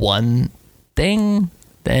one thing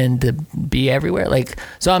than to be everywhere? Like,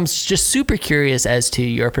 so I'm just super curious as to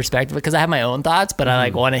your perspective, because I have my own thoughts, but I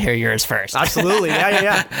like want to hear yours first. Absolutely.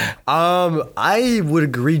 Yeah. I would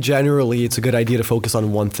agree generally it's a good idea to focus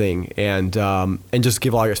on one thing and just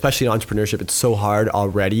give all your, especially in entrepreneurship, it's so hard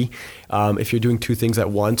already. If you're doing two things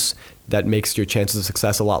at once, that makes your chances of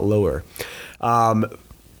success a lot lower.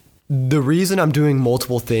 The reason I'm doing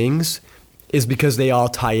multiple things is because they all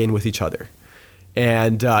tie in with each other.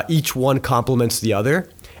 And each one complements the other.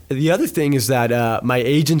 The other thing is that my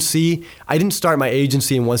agency, I didn't start my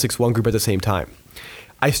agency and 161 Group at the same time.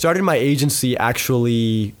 I started my agency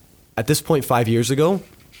actually at this point 5 years ago.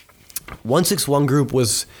 161 Group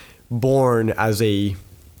was born as it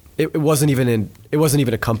wasn't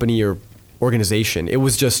even a company or organization. It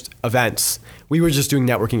was just events. We were just doing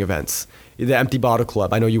networking events. The Empty Bottle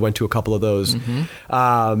Club. I know you went to a couple of those.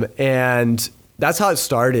 And that's how it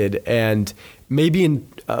started. And maybe in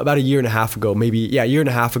about a year and a half ago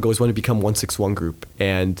is when it became 161 Group.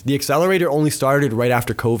 And the accelerator only started right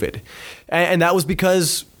after COVID. And that was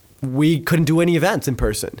because we couldn't do any events in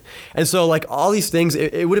person. And so like all these things,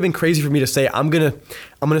 it would have been crazy for me to say, I'm going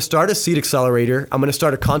to start a seed accelerator, I'm going to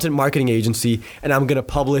start a content marketing agency, and I'm going to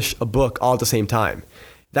publish a book all at the same time.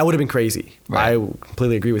 That would have been crazy. Right. I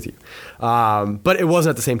completely agree with you. But it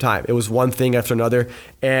wasn't at the same time. It was one thing after another.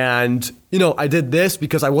 And, I did this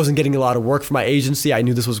because I wasn't getting a lot of work for my agency. I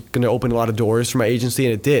knew this was going to open a lot of doors for my agency,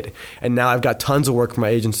 and it did. And now I've got tons of work for my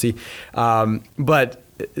agency. But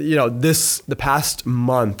the past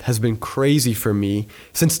month has been crazy for me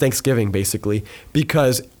since Thanksgiving, basically,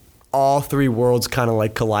 because all three worlds kind of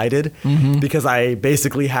like collided because I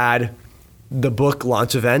basically had the book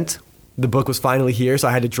launch event. The book was finally here, so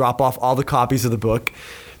I had to drop off all the copies of the book.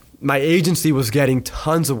 My agency was getting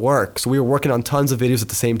tons of work, so we were working on tons of videos at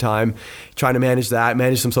the same time, trying to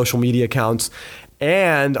manage some social media accounts.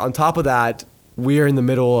 And on top of that, we're in the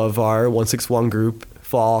middle of our 161 Group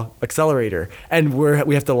Fall Accelerator, and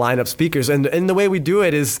we have to line up speakers. And the way we do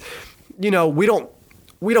it is, we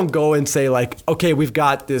don't go and say like, okay, we've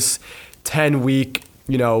got this 10-week,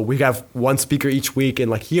 we have one speaker each week,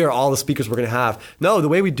 and like here are all the speakers we're gonna have. No, the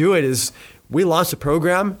way we do it is we launch the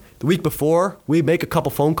program the week before. We make a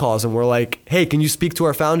couple phone calls and we're like, hey, can you speak to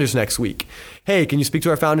our founders next week? Hey, can you speak to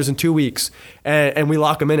our founders in 2 weeks? And we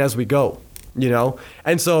lock them in as we go,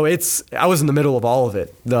 And so I was in the middle of all of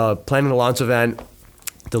it. The planning the launch event,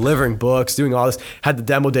 delivering books, doing all this. Had the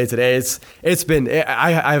demo day today.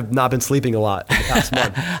 I have not been sleeping a lot in the past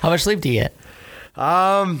month. How much sleep do you get?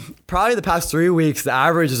 Probably the past 3 weeks, the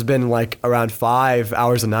average has been like around 5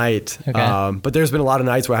 hours a night. Okay. But there's been a lot of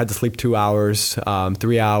nights where I had to sleep 2 hours,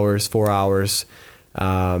 3 hours, 4 hours,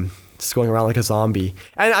 just going around like a zombie.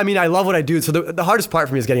 And I mean, I love what I do. So the hardest part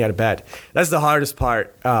for me is getting out of bed. That's the hardest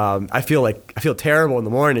part. I feel terrible in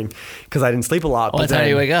the morning because I didn't sleep a lot. What time do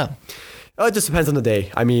you wake up? Oh, it just depends on the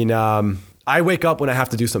day. I mean, I wake up when I have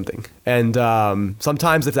to do something. And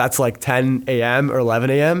sometimes if that's like 10 a.m. or 11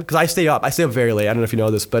 a.m., because I stay up very late. I don't know if you know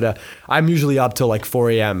this, but I'm usually up till like 4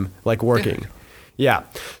 a.m., like working. Yeah.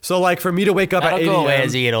 So like for me to wake up That'll at 8 go a.m. away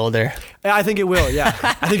as you get older. Yeah, I think it will, yeah.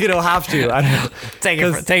 I think it'll have to. I don't know. Take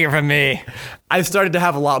it from me. I've started to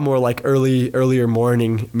have a lot more like earlier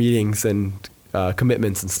morning meetings and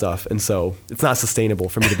commitments and stuff. And so it's not sustainable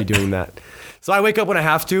for me to be doing that. So I wake up when I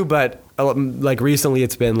have to, but like recently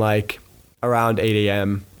it's been like around 8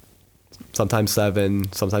 a.m., sometimes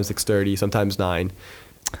 7, sometimes 6:30, sometimes 9,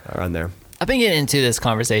 around there. I've been getting into this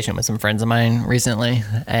conversation with some friends of mine recently,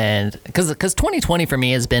 and because 2020 for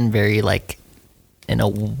me has been very like an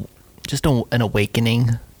awakening.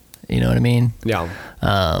 You know what I mean? Yeah.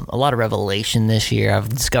 A lot of revelation this year. I've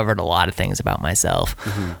discovered a lot of things about myself,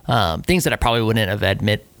 things that I probably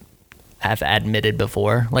wouldn't have admitted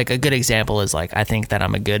before. Like a good example is like I think that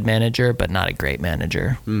I'm a good manager but not a great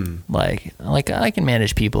manager. Like I can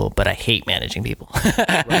manage people but I hate managing people.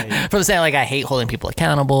 Right. From saying like I hate holding people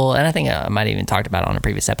accountable, and I think I might have even talked about it on a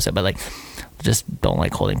previous episode, but like just don't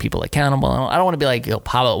like holding people accountable. I don't want to be like, yo,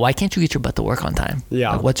 Pablo, why can't you get your butt to work on time?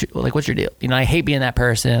 Yeah. Like, what's your deal? I hate being that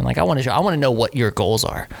person. Like I want to know what your goals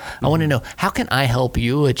are. I want to know how can I help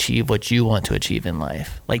you achieve what you want to achieve in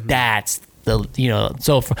life. Like that's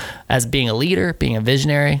as being a leader, being a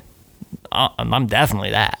visionary, I'm definitely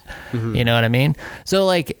that. You know what I mean? So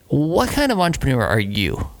like, what kind of entrepreneur are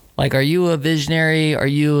you? Like, are you a visionary? Are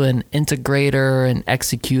you an integrator, an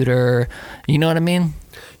executor? You know what I mean?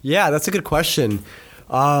 Yeah, that's a good question.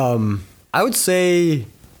 I would say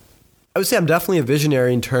I'm definitely a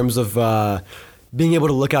visionary in terms of being able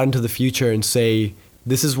to look out into the future and say,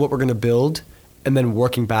 this is what we're going to build, and then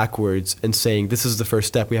working backwards and saying this is the first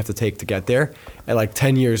step we have to take to get there, and like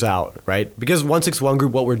 10 years out, right? Because 161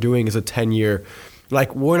 Group, what we're doing is a 10-year,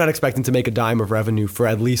 like we're not expecting to make a dime of revenue for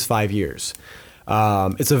at least 5 years.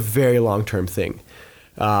 It's a very long-term thing.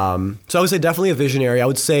 So I would say definitely a visionary. I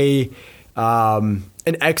would say an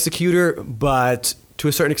executor, but to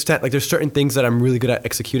a certain extent, like there's certain things that I'm really good at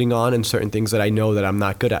executing on and certain things that I know that I'm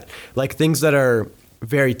not good at. Like things that are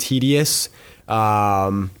very tedious,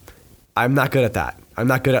 I'm not good at that. I'm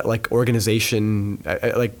not good at like organization,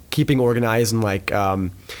 like keeping organized and like,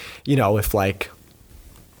 if like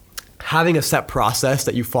having a set process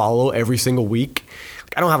that you follow every single week.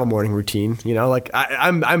 Like, I don't have a morning routine, like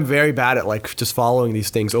I'm very bad at like just following these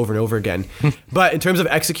things over and over again. But in terms of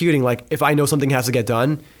executing, like if I know something has to get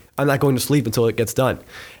done, I'm not going to sleep until it gets done,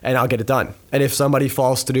 and I'll get it done. And if somebody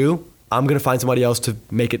falls through, I'm going to find somebody else to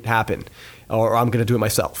make it happen, or I'm going to do it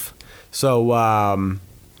myself. So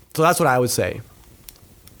that's what I would say.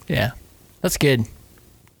 Yeah, that's good.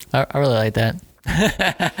 I really like that.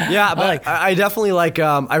 Yeah, but I definitely like,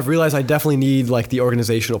 I've realized I definitely need like the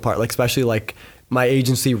organizational part, like especially like my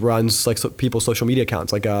agency runs like people's social media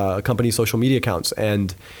accounts, like a company's social media accounts.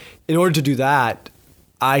 And in order to do that,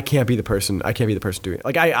 I can't be the person doing it.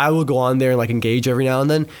 Like I will go on there and like engage every now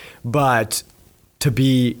and then, but to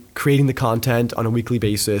be creating the content on a weekly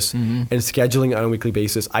basis and scheduling on a weekly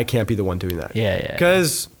basis, I can't be the one doing that. Yeah.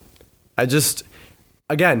 Because I just,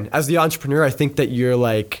 again, as the entrepreneur, I think that you're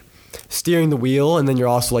like steering the wheel, and then you're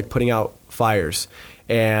also like putting out fires,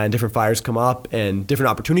 and different fires come up and different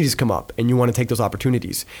opportunities come up, and you want to take those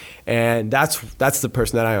opportunities. And that's the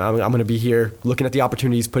person that I'm going to be here looking at the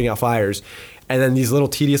opportunities, putting out fires. And then these little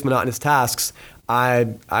tedious, monotonous tasks,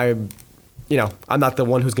 I'm not the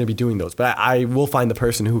one who's going to be doing those, but I will find the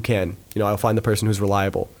person who can. I'll find the person who's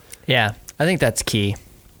reliable. Yeah, I think that's key.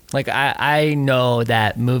 Like I know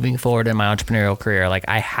that moving forward in my entrepreneurial career, like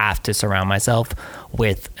I have to surround myself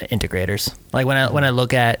with integrators. Like when I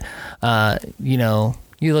look at,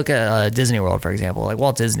 you look at Disney World, for example, like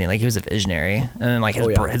Walt Disney, like he was a visionary, and then like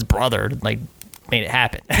his brother, like made it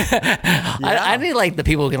happen. I need like the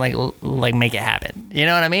people who can like make it happen. You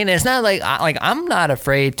know what I mean? It's not like I'm not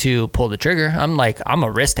afraid to pull the trigger. I'm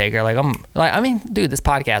a risk taker. Dude, this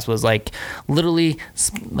podcast was like literally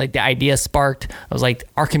like the idea sparked. I was like,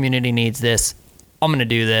 our community needs this. I'm gonna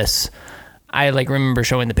do this. I like remember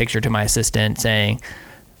showing the picture to my assistant saying,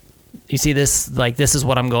 "You see this? Like this is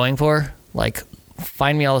what I'm going for. Like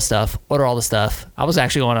find me all the stuff. Order all the stuff." I was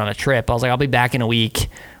actually going on a trip. I was like, I'll be back in a week.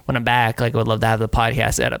 When I'm back, like I would love to have the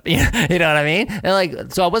podcast set up. You know what I mean? And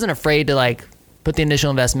like, so I wasn't afraid to like put the initial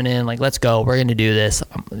investment in, like, let's go, we're going to do this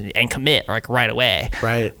and commit like right away.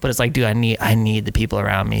 Right. But it's like, dude, I need the people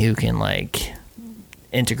around me who can like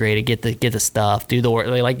integrate it, get the stuff, do the work.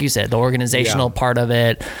 Like you said, the organizational part of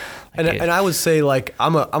it. And I would say like,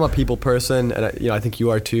 I'm a people person, and I think you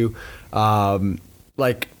are too.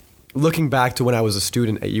 Like looking back to when I was a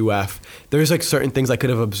student at UF, there's like certain things I could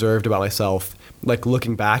have observed about myself. Like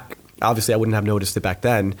looking back, obviously I wouldn't have noticed it back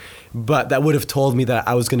then, but that would have told me that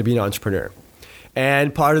I was going to be an entrepreneur.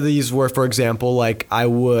 And part of these were, for example, like I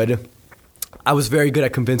was very good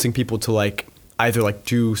at convincing people to like either like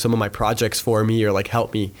do some of my projects for me or like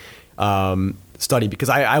help me study, because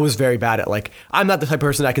I was very bad at like, I'm not the type of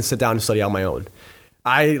person that can sit down and study on my own.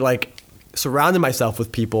 I like surrounded myself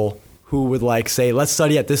with people who would like say, let's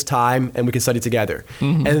study at this time and we can study together.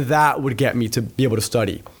 Mm-hmm. And that would get me to be able to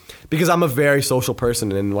study. Because I'm a very social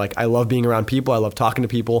person, and like I love being around people, I love talking to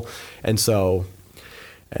people, and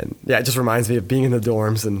it just reminds me of being in the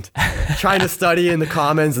dorms and trying to study in the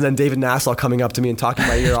commons, and then David Nassau coming up to me and talking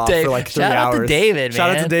my ear off for like 3 hours. Shout out to David,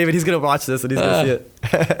 Shout out to David. He's gonna watch this and he's gonna see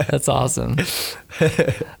it. That's awesome.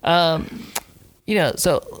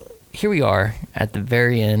 So here we are at the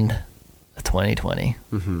very end of 2020.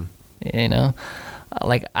 Mm-hmm.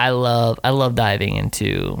 Like I love diving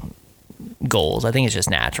into goals. I think it's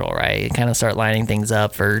just natural, right? You kind of start lining things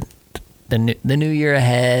up for the new year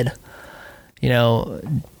ahead.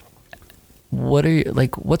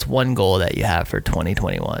 What's one goal that you have for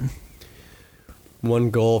 2021?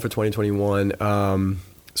 One goal for 2021.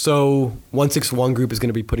 So 161 Group is going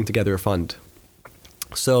to be putting together a fund.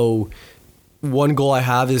 So one goal I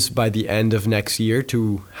have is by the end of next year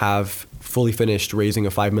to have fully finished raising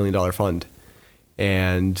a $5 million fund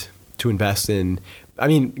and to invest in,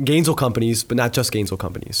 Gainesville companies, but not just Gainesville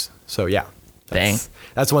companies. So yeah,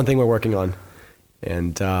 that's one thing we're working on.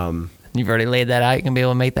 And you've already laid that out. You can be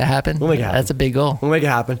able to make that happen. We'll make it happen. That's a big goal. We'll make it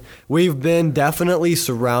happen. We've been definitely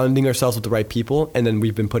surrounding ourselves with the right people, and then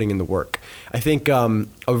we've been putting in the work. I think a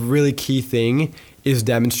really key thing is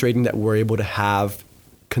demonstrating that we're able to have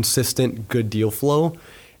consistent, good deal flow.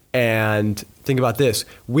 And think about this.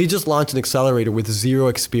 We just launched an accelerator with zero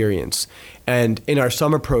experience. And in our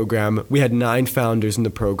summer program, we had 9 founders in the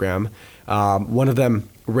program. One of them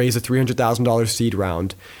raised a $300,000 seed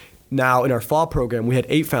round. Now, in our fall program, we had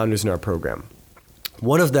 8 founders in our program.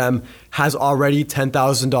 One of them has already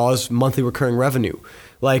 $10,000 monthly recurring revenue.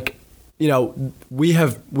 Like, you know, we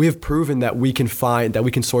have proven that we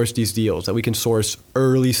can source these deals, that we can source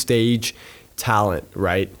early stage talent,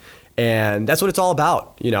 right? And that's what it's all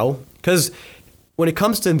about, you know, because when it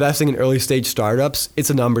comes to investing in early stage startups, it's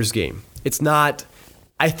a numbers game. It's not,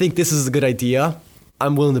 I think this is a good idea,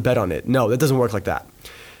 I'm willing to bet on it. No, that doesn't work like that.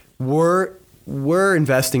 We're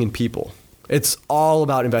investing in people. It's all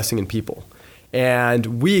about investing in people.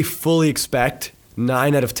 And we fully expect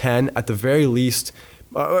 9 out of 10 at the very least,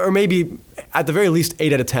 or maybe at the very least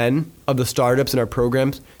 8 out of 10 of the startups in our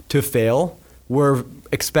programs to fail. We're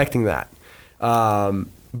expecting that.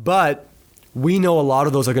 But we know a lot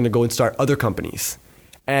of those are going to go and start other companies.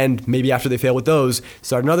 And maybe after they fail with those,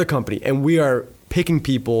 start another company. And we are picking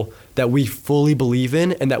people that we fully believe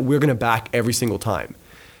in and that we're going to back every single time.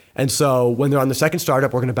 And so when they're on the second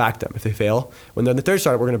startup, we're going to back them. If they fail, when they're on the third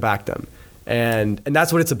startup, we're going to back them. And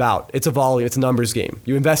that's what it's about. It's a volume. It's a numbers game.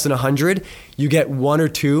 You invest in 100, you get 1 or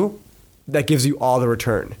 2 that gives you all the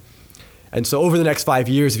return. And so over the next 5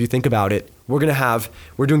 years, if you think about it, we're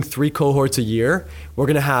doing 3 cohorts a year. We're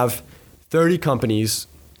going to have 30 companies,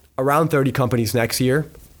 around 30 companies next year.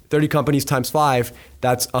 30 companies times 5,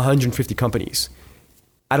 that's 150 companies.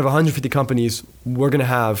 Out of 150 companies, we're going to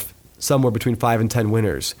have somewhere between 5 and 10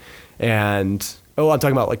 winners. And I'm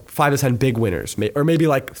talking about like 5 to 10 big winners, or maybe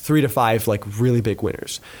like 3 to 5 like really big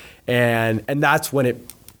winners. And that's when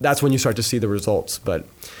you start to see the results. But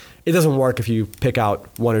it doesn't work if you pick out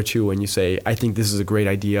 1 or 2 and you say, I think this is a great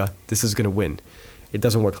idea, this is going to win. It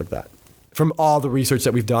doesn't work like that. From all the research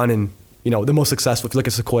that we've done, and you know, the most successful, if you look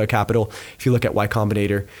at Sequoia Capital, if you look at Y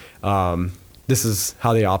Combinator, this is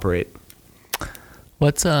how they operate.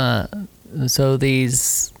 So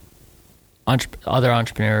these other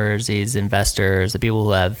entrepreneurs, these investors, the people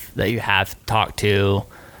that you have talked to,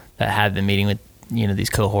 that have been meeting with, you know,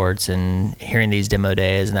 these cohorts and hearing these demo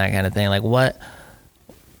days and that kind of thing, like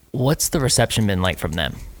what's the reception been like from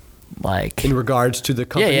them? Like in regards to the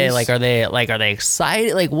companies? Yeah. Like, are they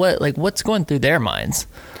excited? What's going through their minds?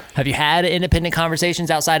 Have you had independent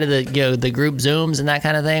conversations outside of the, you know, the group Zooms and that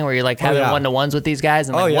kind of thing, where you're like having one-to-ones with these guys?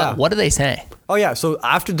 And like, what do they say? Oh yeah. So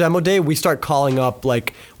after demo day, we start calling up,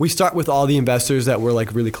 we start with all the investors that we're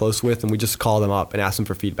like really close with, and we just call them up and ask them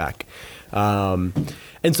for feedback. And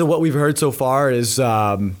so what we've heard so far is,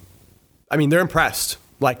 they're impressed.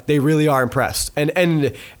 Like, they really are impressed. And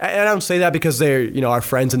I don't say that because they're, you know, our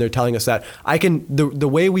friends and they're telling us that. The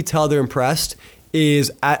way we tell they're impressed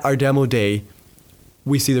is at our demo day,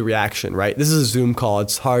 we see the reaction, right? This is a Zoom call.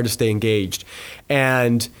 It's hard to stay engaged.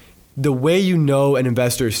 And the way you know an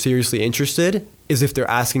investor is seriously interested is if they're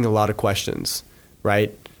asking a lot of questions,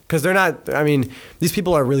 right? Because these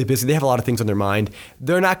people are really busy. They have a lot of things on their mind.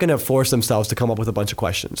 They're not going to force themselves to come up with a bunch of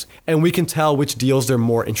questions. And we can tell which deals they're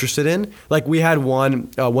more interested in. Like, we had one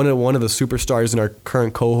of the superstars in our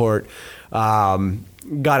current cohort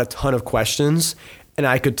got a ton of questions, and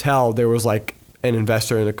I could tell there was like an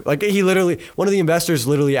investor one of the investors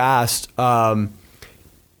literally asked, how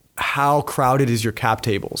crowded is your cap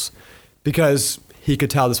tables? Because he could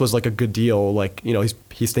tell this was like a good deal. Like, you know,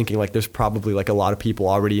 he's thinking like there's probably like a lot of people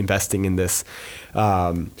already investing in this.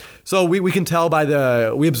 So we can tell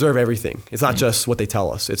we observe everything. It's not just what they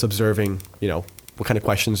tell us. It's observing, you know, what kind of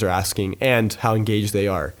questions they're asking and how engaged they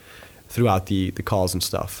are throughout the calls and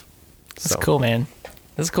stuff. That's cool, man.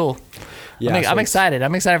 That's cool. Yeah, I'm excited.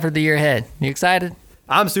 I'm excited for the year ahead. You excited?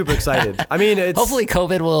 I'm super excited. I mean, hopefully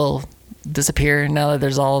COVID will disappear now that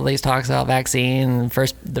there's all these talks about vaccine.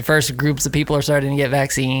 The first groups of people are starting to get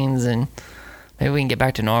vaccines, and maybe we can get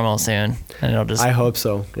back to normal soon. And I hope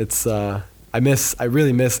so. It's I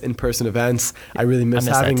really miss in-person events. I really miss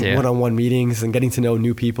having one-on-one meetings and getting to know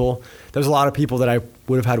new people. There's a lot of people that I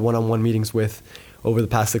would have had one-on-one meetings with over the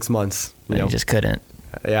past 6 months. You just couldn't.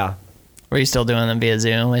 Yeah. Were you still doing them via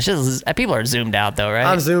Zoom? It's just people are zoomed out though, right?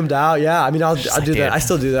 I'm zoomed out. Yeah. I mean, I'll do that. I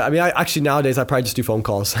still do that. I mean, nowadays I probably just do phone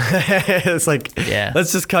calls. It's like,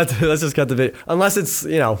 let's just cut the video. Unless it's,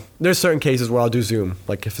 you know, there's certain cases where I'll do Zoom.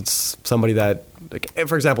 Like if it's somebody that, like,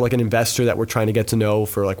 for example, like an investor that we're trying to get to know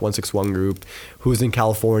for like 161 Group, who's in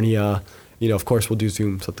California, you know, of course we'll do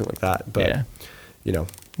Zoom, something like that. But, you know.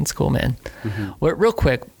 It's cool, man. Mm-hmm. Well, real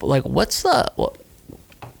quick, like what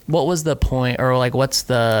was the point, or like where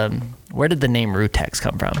did the name Rootex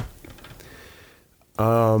come from?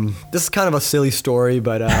 This is kind of a silly story,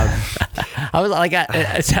 but I was like,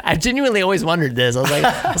 I genuinely always wondered this. I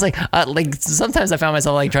was like, sometimes I found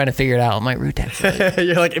myself like trying to figure it out. I'm like, Rutex. Like,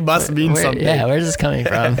 You're like, it must mean something. Yeah, where's this coming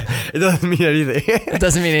from? It doesn't mean anything. It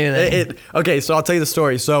doesn't mean anything. Okay, so I'll tell you the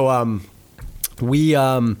story. So we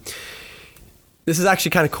this is actually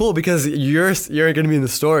kind of cool because you're going to be in the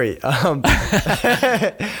story.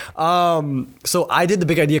 So I did the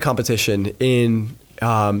Big Idea competition in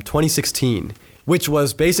 2016, which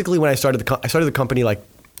was basically when I started the company, like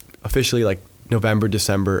officially like November,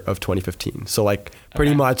 December of 2015. So like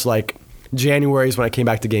pretty much like January is when I came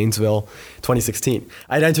back to Gainesville, 2016.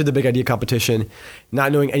 I'd entered the Big Idea competition,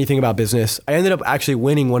 not knowing anything about business. I ended up actually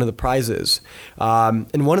winning one of the prizes.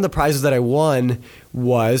 And one of the prizes that I won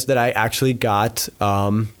was that I actually got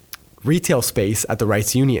retail space at the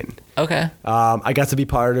Rights Union. Okay. I got to be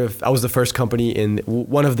I was the first company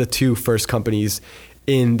one of the two first companies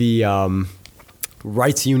in the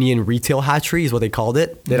Rights Union retail hatchery is what they called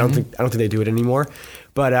it. I don't think they do it anymore.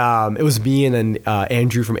 But it was me and then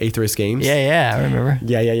Andrew from Aetherius Games. Yeah, I remember.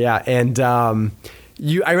 Yeah. And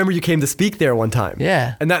I remember you came to speak there one time.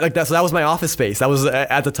 Yeah. And so that was my office space. That was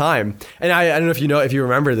at the time. And I don't know if you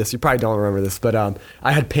remember this. You probably don't remember this, but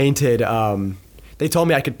I had painted. They told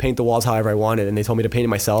me I could paint the walls however I wanted, and they told me to paint it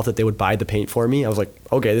myself. That they would buy the paint for me. I was like,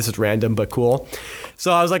 okay, this is random but cool.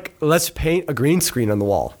 So I was like, let's paint a green screen on the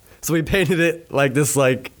wall. So we painted it like this,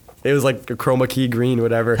 like it was like a chroma key green,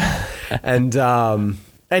 whatever, and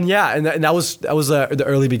that was the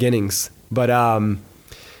early beginnings. But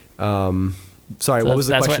sorry, what was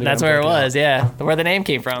the question? That's where it was. Yeah, where the name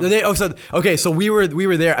came from. So we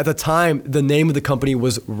were there at the time. The name of the company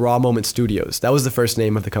was Raw Moment Studios. That was the first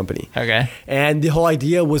name of the company. Okay. And the whole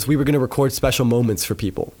idea was we were going to record special moments for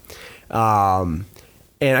people.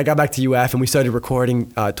 And I got back to UF and we started recording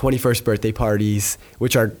 21st birthday parties,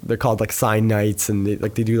 which they're called like sign nights, and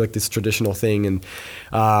they do like this traditional thing. And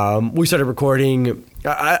we started recording.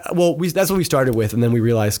 That's what we started with, and then we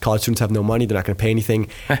realized college students have no money; they're not going to pay anything,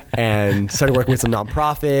 and started working with some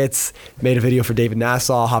nonprofits. Made a video for David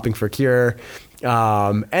Nassau, Hopping for a Cure,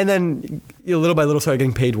 and then little by little started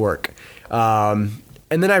getting paid work. And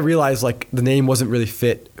then I realized like the name wasn't really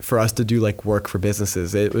fit for us to do like work for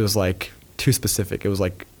businesses. It was like too specific. It was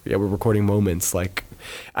like, yeah, we're recording moments. Like,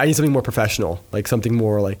 I need something more professional, like something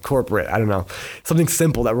more like corporate. I don't know, something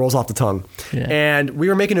simple that rolls off the tongue. Yeah. And we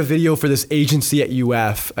were making a video for this agency at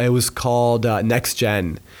UF. It was called Next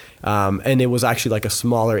Gen, and it was actually like a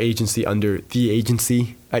smaller agency under the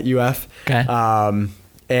agency at UF. Okay.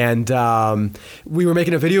 And we were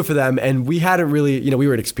making a video for them, and we hadn't really, we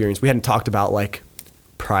were inexperienced. We hadn't talked about like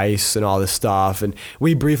price and all this stuff, and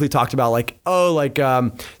we briefly talked about like,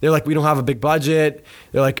 they're like, we don't have a big budget.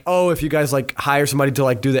 They're like, oh, if you guys like hire somebody to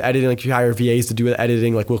like do the editing, like if you hire VAs to do the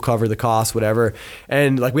editing, like we'll cover the cost, whatever.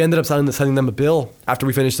 And like we ended up sending them a bill after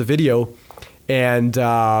we finished the video, and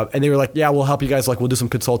they were like, yeah, we'll help you guys, like we'll do some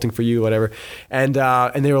consulting for you, whatever. And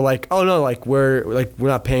they were like, oh no, like we're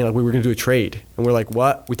not paying, like we were gonna do a trade. And we're like,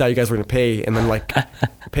 what? We thought you guys were gonna pay, and then like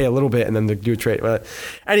pay a little bit and then do a trade. But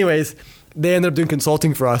anyways, they ended up doing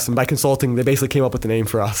consulting for us, and by consulting, they basically came up with the name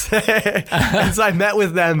for us. And so I met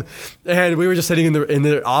with them, and we were just sitting in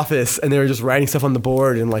their office, and they were just writing stuff on the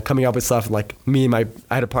board and like coming up with stuff. And like I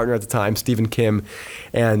had a partner at the time, Stephen Kim,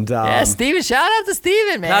 and Steven, shout out to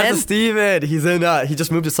Steven, man. Shout out to Steven. He's he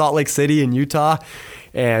just moved to Salt Lake City in Utah,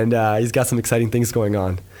 and he's got some exciting things going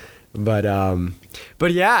on. But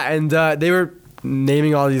yeah, and they were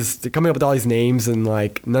coming up with all these names, and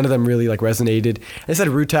like none of them really like resonated. I said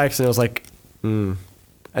Rutex, and I was like, and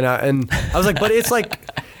I was like, but it's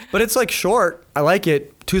like short. I like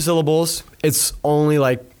it. 2 syllables. It's only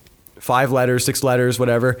like 5 letters, 6 letters,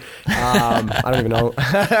 whatever. I don't even know.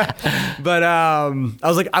 But I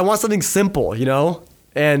was like, I want something simple,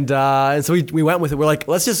 and so we went with it. We're like,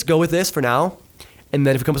 let's just go with this for now, and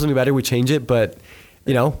then if it comes with something better, we change it. But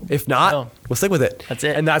if not, we'll stick with it. That's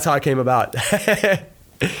it. And that's how it came about.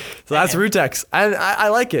 So that's Rutex. I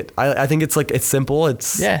like it. I think it's like, it's simple.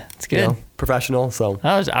 It's good. Professional. So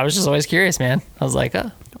I was just always curious, man. I was like,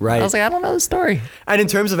 right. I was like, I don't know the story. And in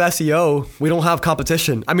terms of SEO, we don't have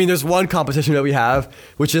competition. I mean, there's one competition that we have,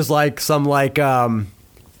 which is like some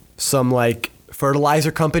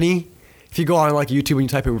fertilizer company. If you go on like YouTube and you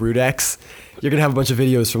type in Rutex, you're gonna have a bunch of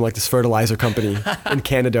videos from like this fertilizer company in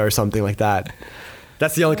Canada or something like that.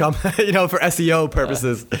 That's the only for SEO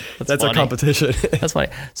purposes. That's our competition. That's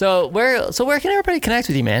funny. So where can everybody connect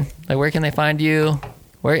with you, man? Like, where can they find you?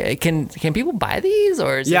 Where can people buy these,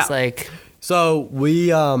 or is this like? So we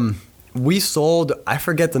sold, I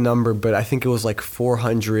forget the number, but I think it was like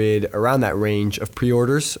 400, around that range of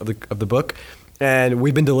pre-orders of the book, and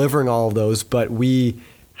we've been delivering all of those. But we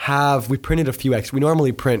printed a few extra. We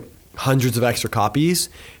normally print hundreds of extra copies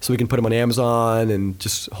so we can put them on Amazon and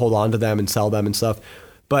just hold on to them and sell them and stuff.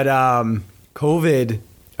 But COVID,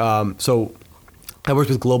 so I worked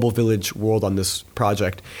with Global Village World on this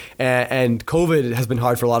project, and COVID has been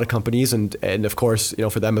hard for a lot of companies, and of course,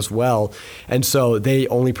 for them as well. And so they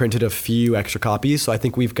only printed a few extra copies. So I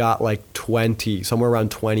think we've got like 20, somewhere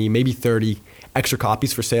around 20, maybe 30 extra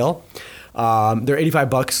copies for sale. They're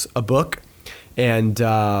 $85 a book, and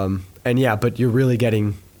yeah, but you're really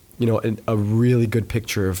getting a really good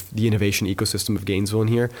picture of the innovation ecosystem of Gainesville in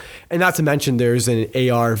here. And not to mention, there's an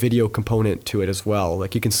AR video component to it as well.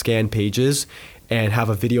 Like you can scan pages and have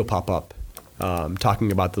a video pop up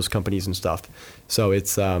talking about those companies and stuff. So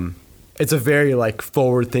it's a very like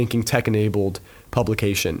forward-thinking, tech-enabled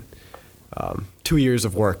publication. 2 years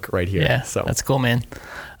of work right here. Yeah, so that's cool, man.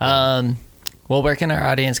 Well, where can our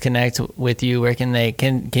audience connect with you? Where can they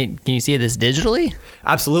can you see this digitally?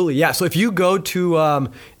 Absolutely, yeah. So if you go to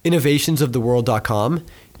innovationsoftheworld.com,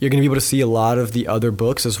 you're going to be able to see a lot of the other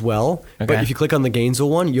books as well. Okay. But if you click on the Gainesville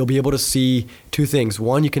one, you'll be able to see two things.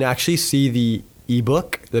 One, you can actually see the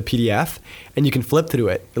ebook, the PDF, and you can flip through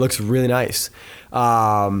it. It looks really nice.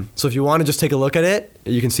 So if you want to just take a look at it,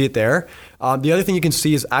 you can see it there. The other thing you can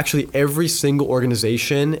see is actually every single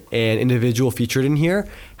organization and individual featured in here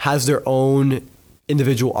has their own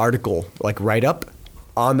individual article, like write-up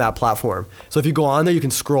on that platform. So if you go on there, you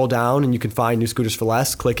can scroll down and you can find New Scooters for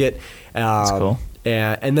Less, click it. That's cool.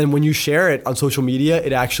 And then when you share it on social media,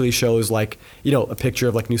 it actually shows like, a picture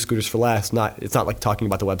of like New Scooters for Less. It's not like talking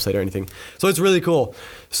about the website or anything. So it's really cool.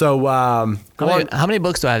 So how many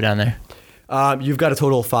books do I have down there? You've got a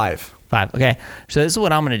total of 5. 5. Okay. So this is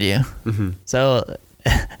what I'm going to do. Mm-hmm. So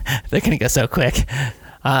they're going to go so quick.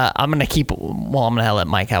 I'm going to let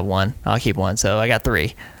Mike have one. I'll keep one. So I got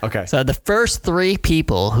 3. Okay. So the first 3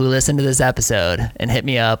 people who listen to this episode and hit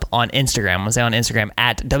me up on Instagram, I'm going to say on Instagram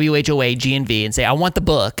at WHOAGNV and say, I want the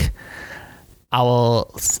book, I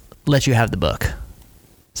will let you have the book.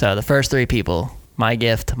 So the first 3 people, my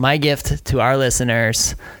gift to our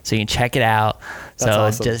listeners, so you can check it out. That's so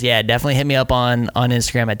awesome. Just, definitely hit me up on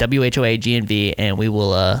Instagram at WHOAGNV and we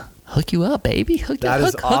will, hook you up, baby. Hook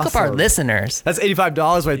up our listeners. That's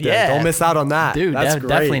 $85 right there. Yeah. Don't miss out on that. Dude, that's great.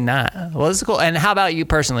 Definitely not. Well, this is cool. And how about you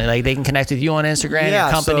personally? Like they can connect with you on Instagram,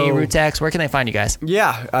 your company, Routex. Where can they find you guys?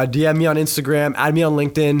 Yeah, DM me on Instagram, add me on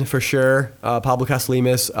LinkedIn for sure. Pablo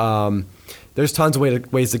Casalimas. There's tons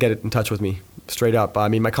of ways to get in touch with me, straight up. I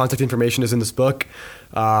mean, my contact information is in this book.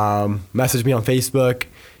 Message me on Facebook,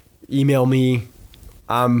 email me.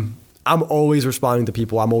 I'm always responding to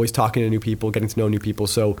people. I'm always talking to new people, getting to know new people.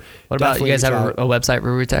 So what about you guys have a website for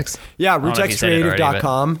Routex? Yeah,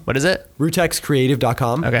 rootexcreative.com. What is it?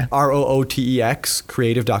 rootexcreative.com. Okay. ROOTEX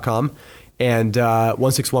creative.com. And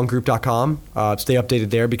 161group.com. Stay updated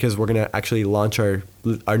there because we're going to actually launch our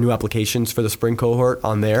new applications for the spring cohort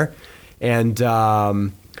on there.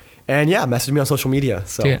 And yeah, message me on social media.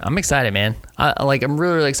 So dude, I'm excited, man. I'm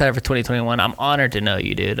really, really excited for 2021. I'm honored to know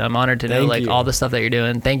you, dude. I'm honored to know all the stuff that you're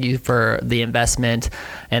doing. Thank you for the investment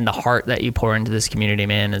and the heart that you pour into this community,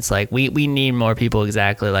 man. It's like we need more people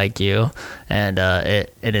exactly like you, and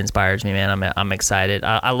it inspires me, man. I'm excited.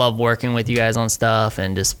 I love working with you guys on stuff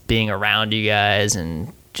and just being around you guys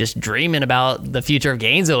and just dreaming about the future of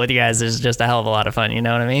Gainesville with you guys is just a hell of a lot of fun. You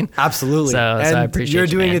know what I mean? Absolutely. So I appreciate you're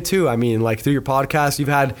doing man. it too. I mean, like through your podcast, you've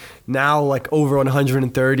had now like over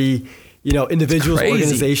 130, individuals,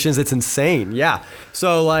 organizations. It's insane. Yeah.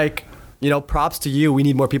 So like, props to you. We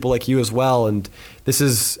need more people like you as well. And this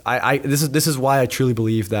is why I truly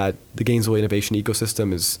believe that the Gainesville innovation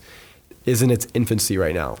ecosystem is in its infancy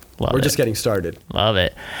right now. We're just getting started. Love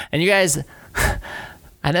it. And you guys,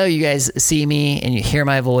 I know you guys see me and you hear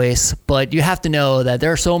my voice, but you have to know that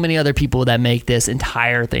there are so many other people that make this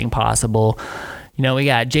entire thing possible. We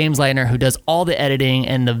got James Leitner, who does all the editing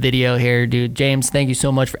and the video here, dude. James, thank you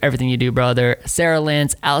so much for everything you do, brother. Sarah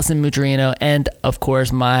Lentz, Allison Mutrino, and of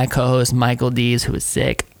course, my co-host, Michael Dees, who is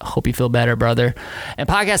sick. Hope you feel better, brother. And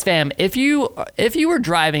podcast fam, if you were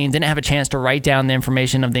driving and didn't have a chance to write down the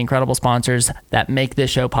information of the incredible sponsors that make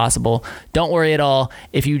this show possible, don't worry at all.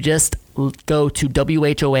 If you just go to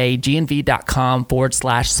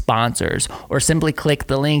whoagnv.com/sponsors or simply click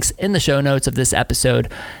the links in the show notes of this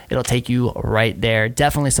episode. It'll take you right there.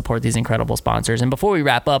 Definitely support these incredible sponsors. And before we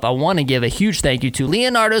wrap up, I want to give a huge thank you to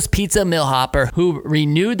Leonardo's Pizza Millhopper, who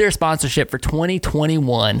renewed their sponsorship for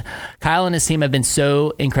 2021. Kyle and his team have been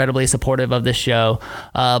so incredibly supportive of this show.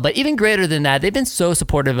 But even greater than that, they've been so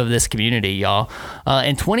supportive of this community, y'all.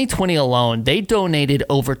 In 2020 alone, they donated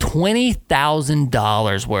over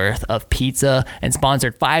 $20,000 worth of pizza and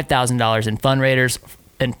sponsored $5,000 in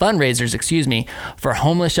fundraisers, for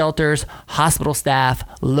homeless shelters, hospital staff,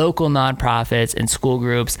 local nonprofits, and school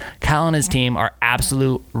groups. Cal and his team are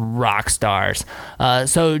absolute rock stars.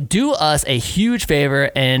 So do us a huge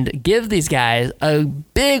favor and give these guys a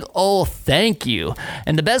big old thank you.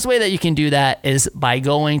 And the best way that you can do that is by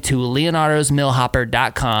going to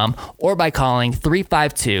leonardosmillhopper.com or by calling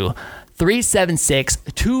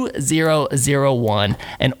 352-376-2001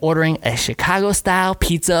 and ordering a Chicago-style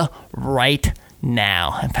pizza right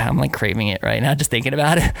now. In fact, I'm like craving it right now, just thinking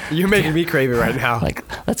about it. You're making me crave it right now. Like,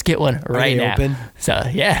 let's get one right now. Open? So,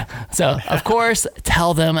 yeah. So, of course,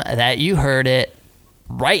 tell them that you heard it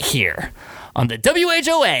right here on the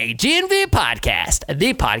WHOA GNV podcast,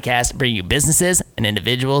 the podcast bringing you businesses and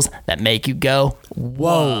individuals that make you go,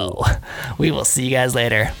 whoa. We will see you guys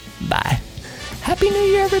later. Bye. Happy New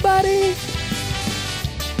Year, everybody.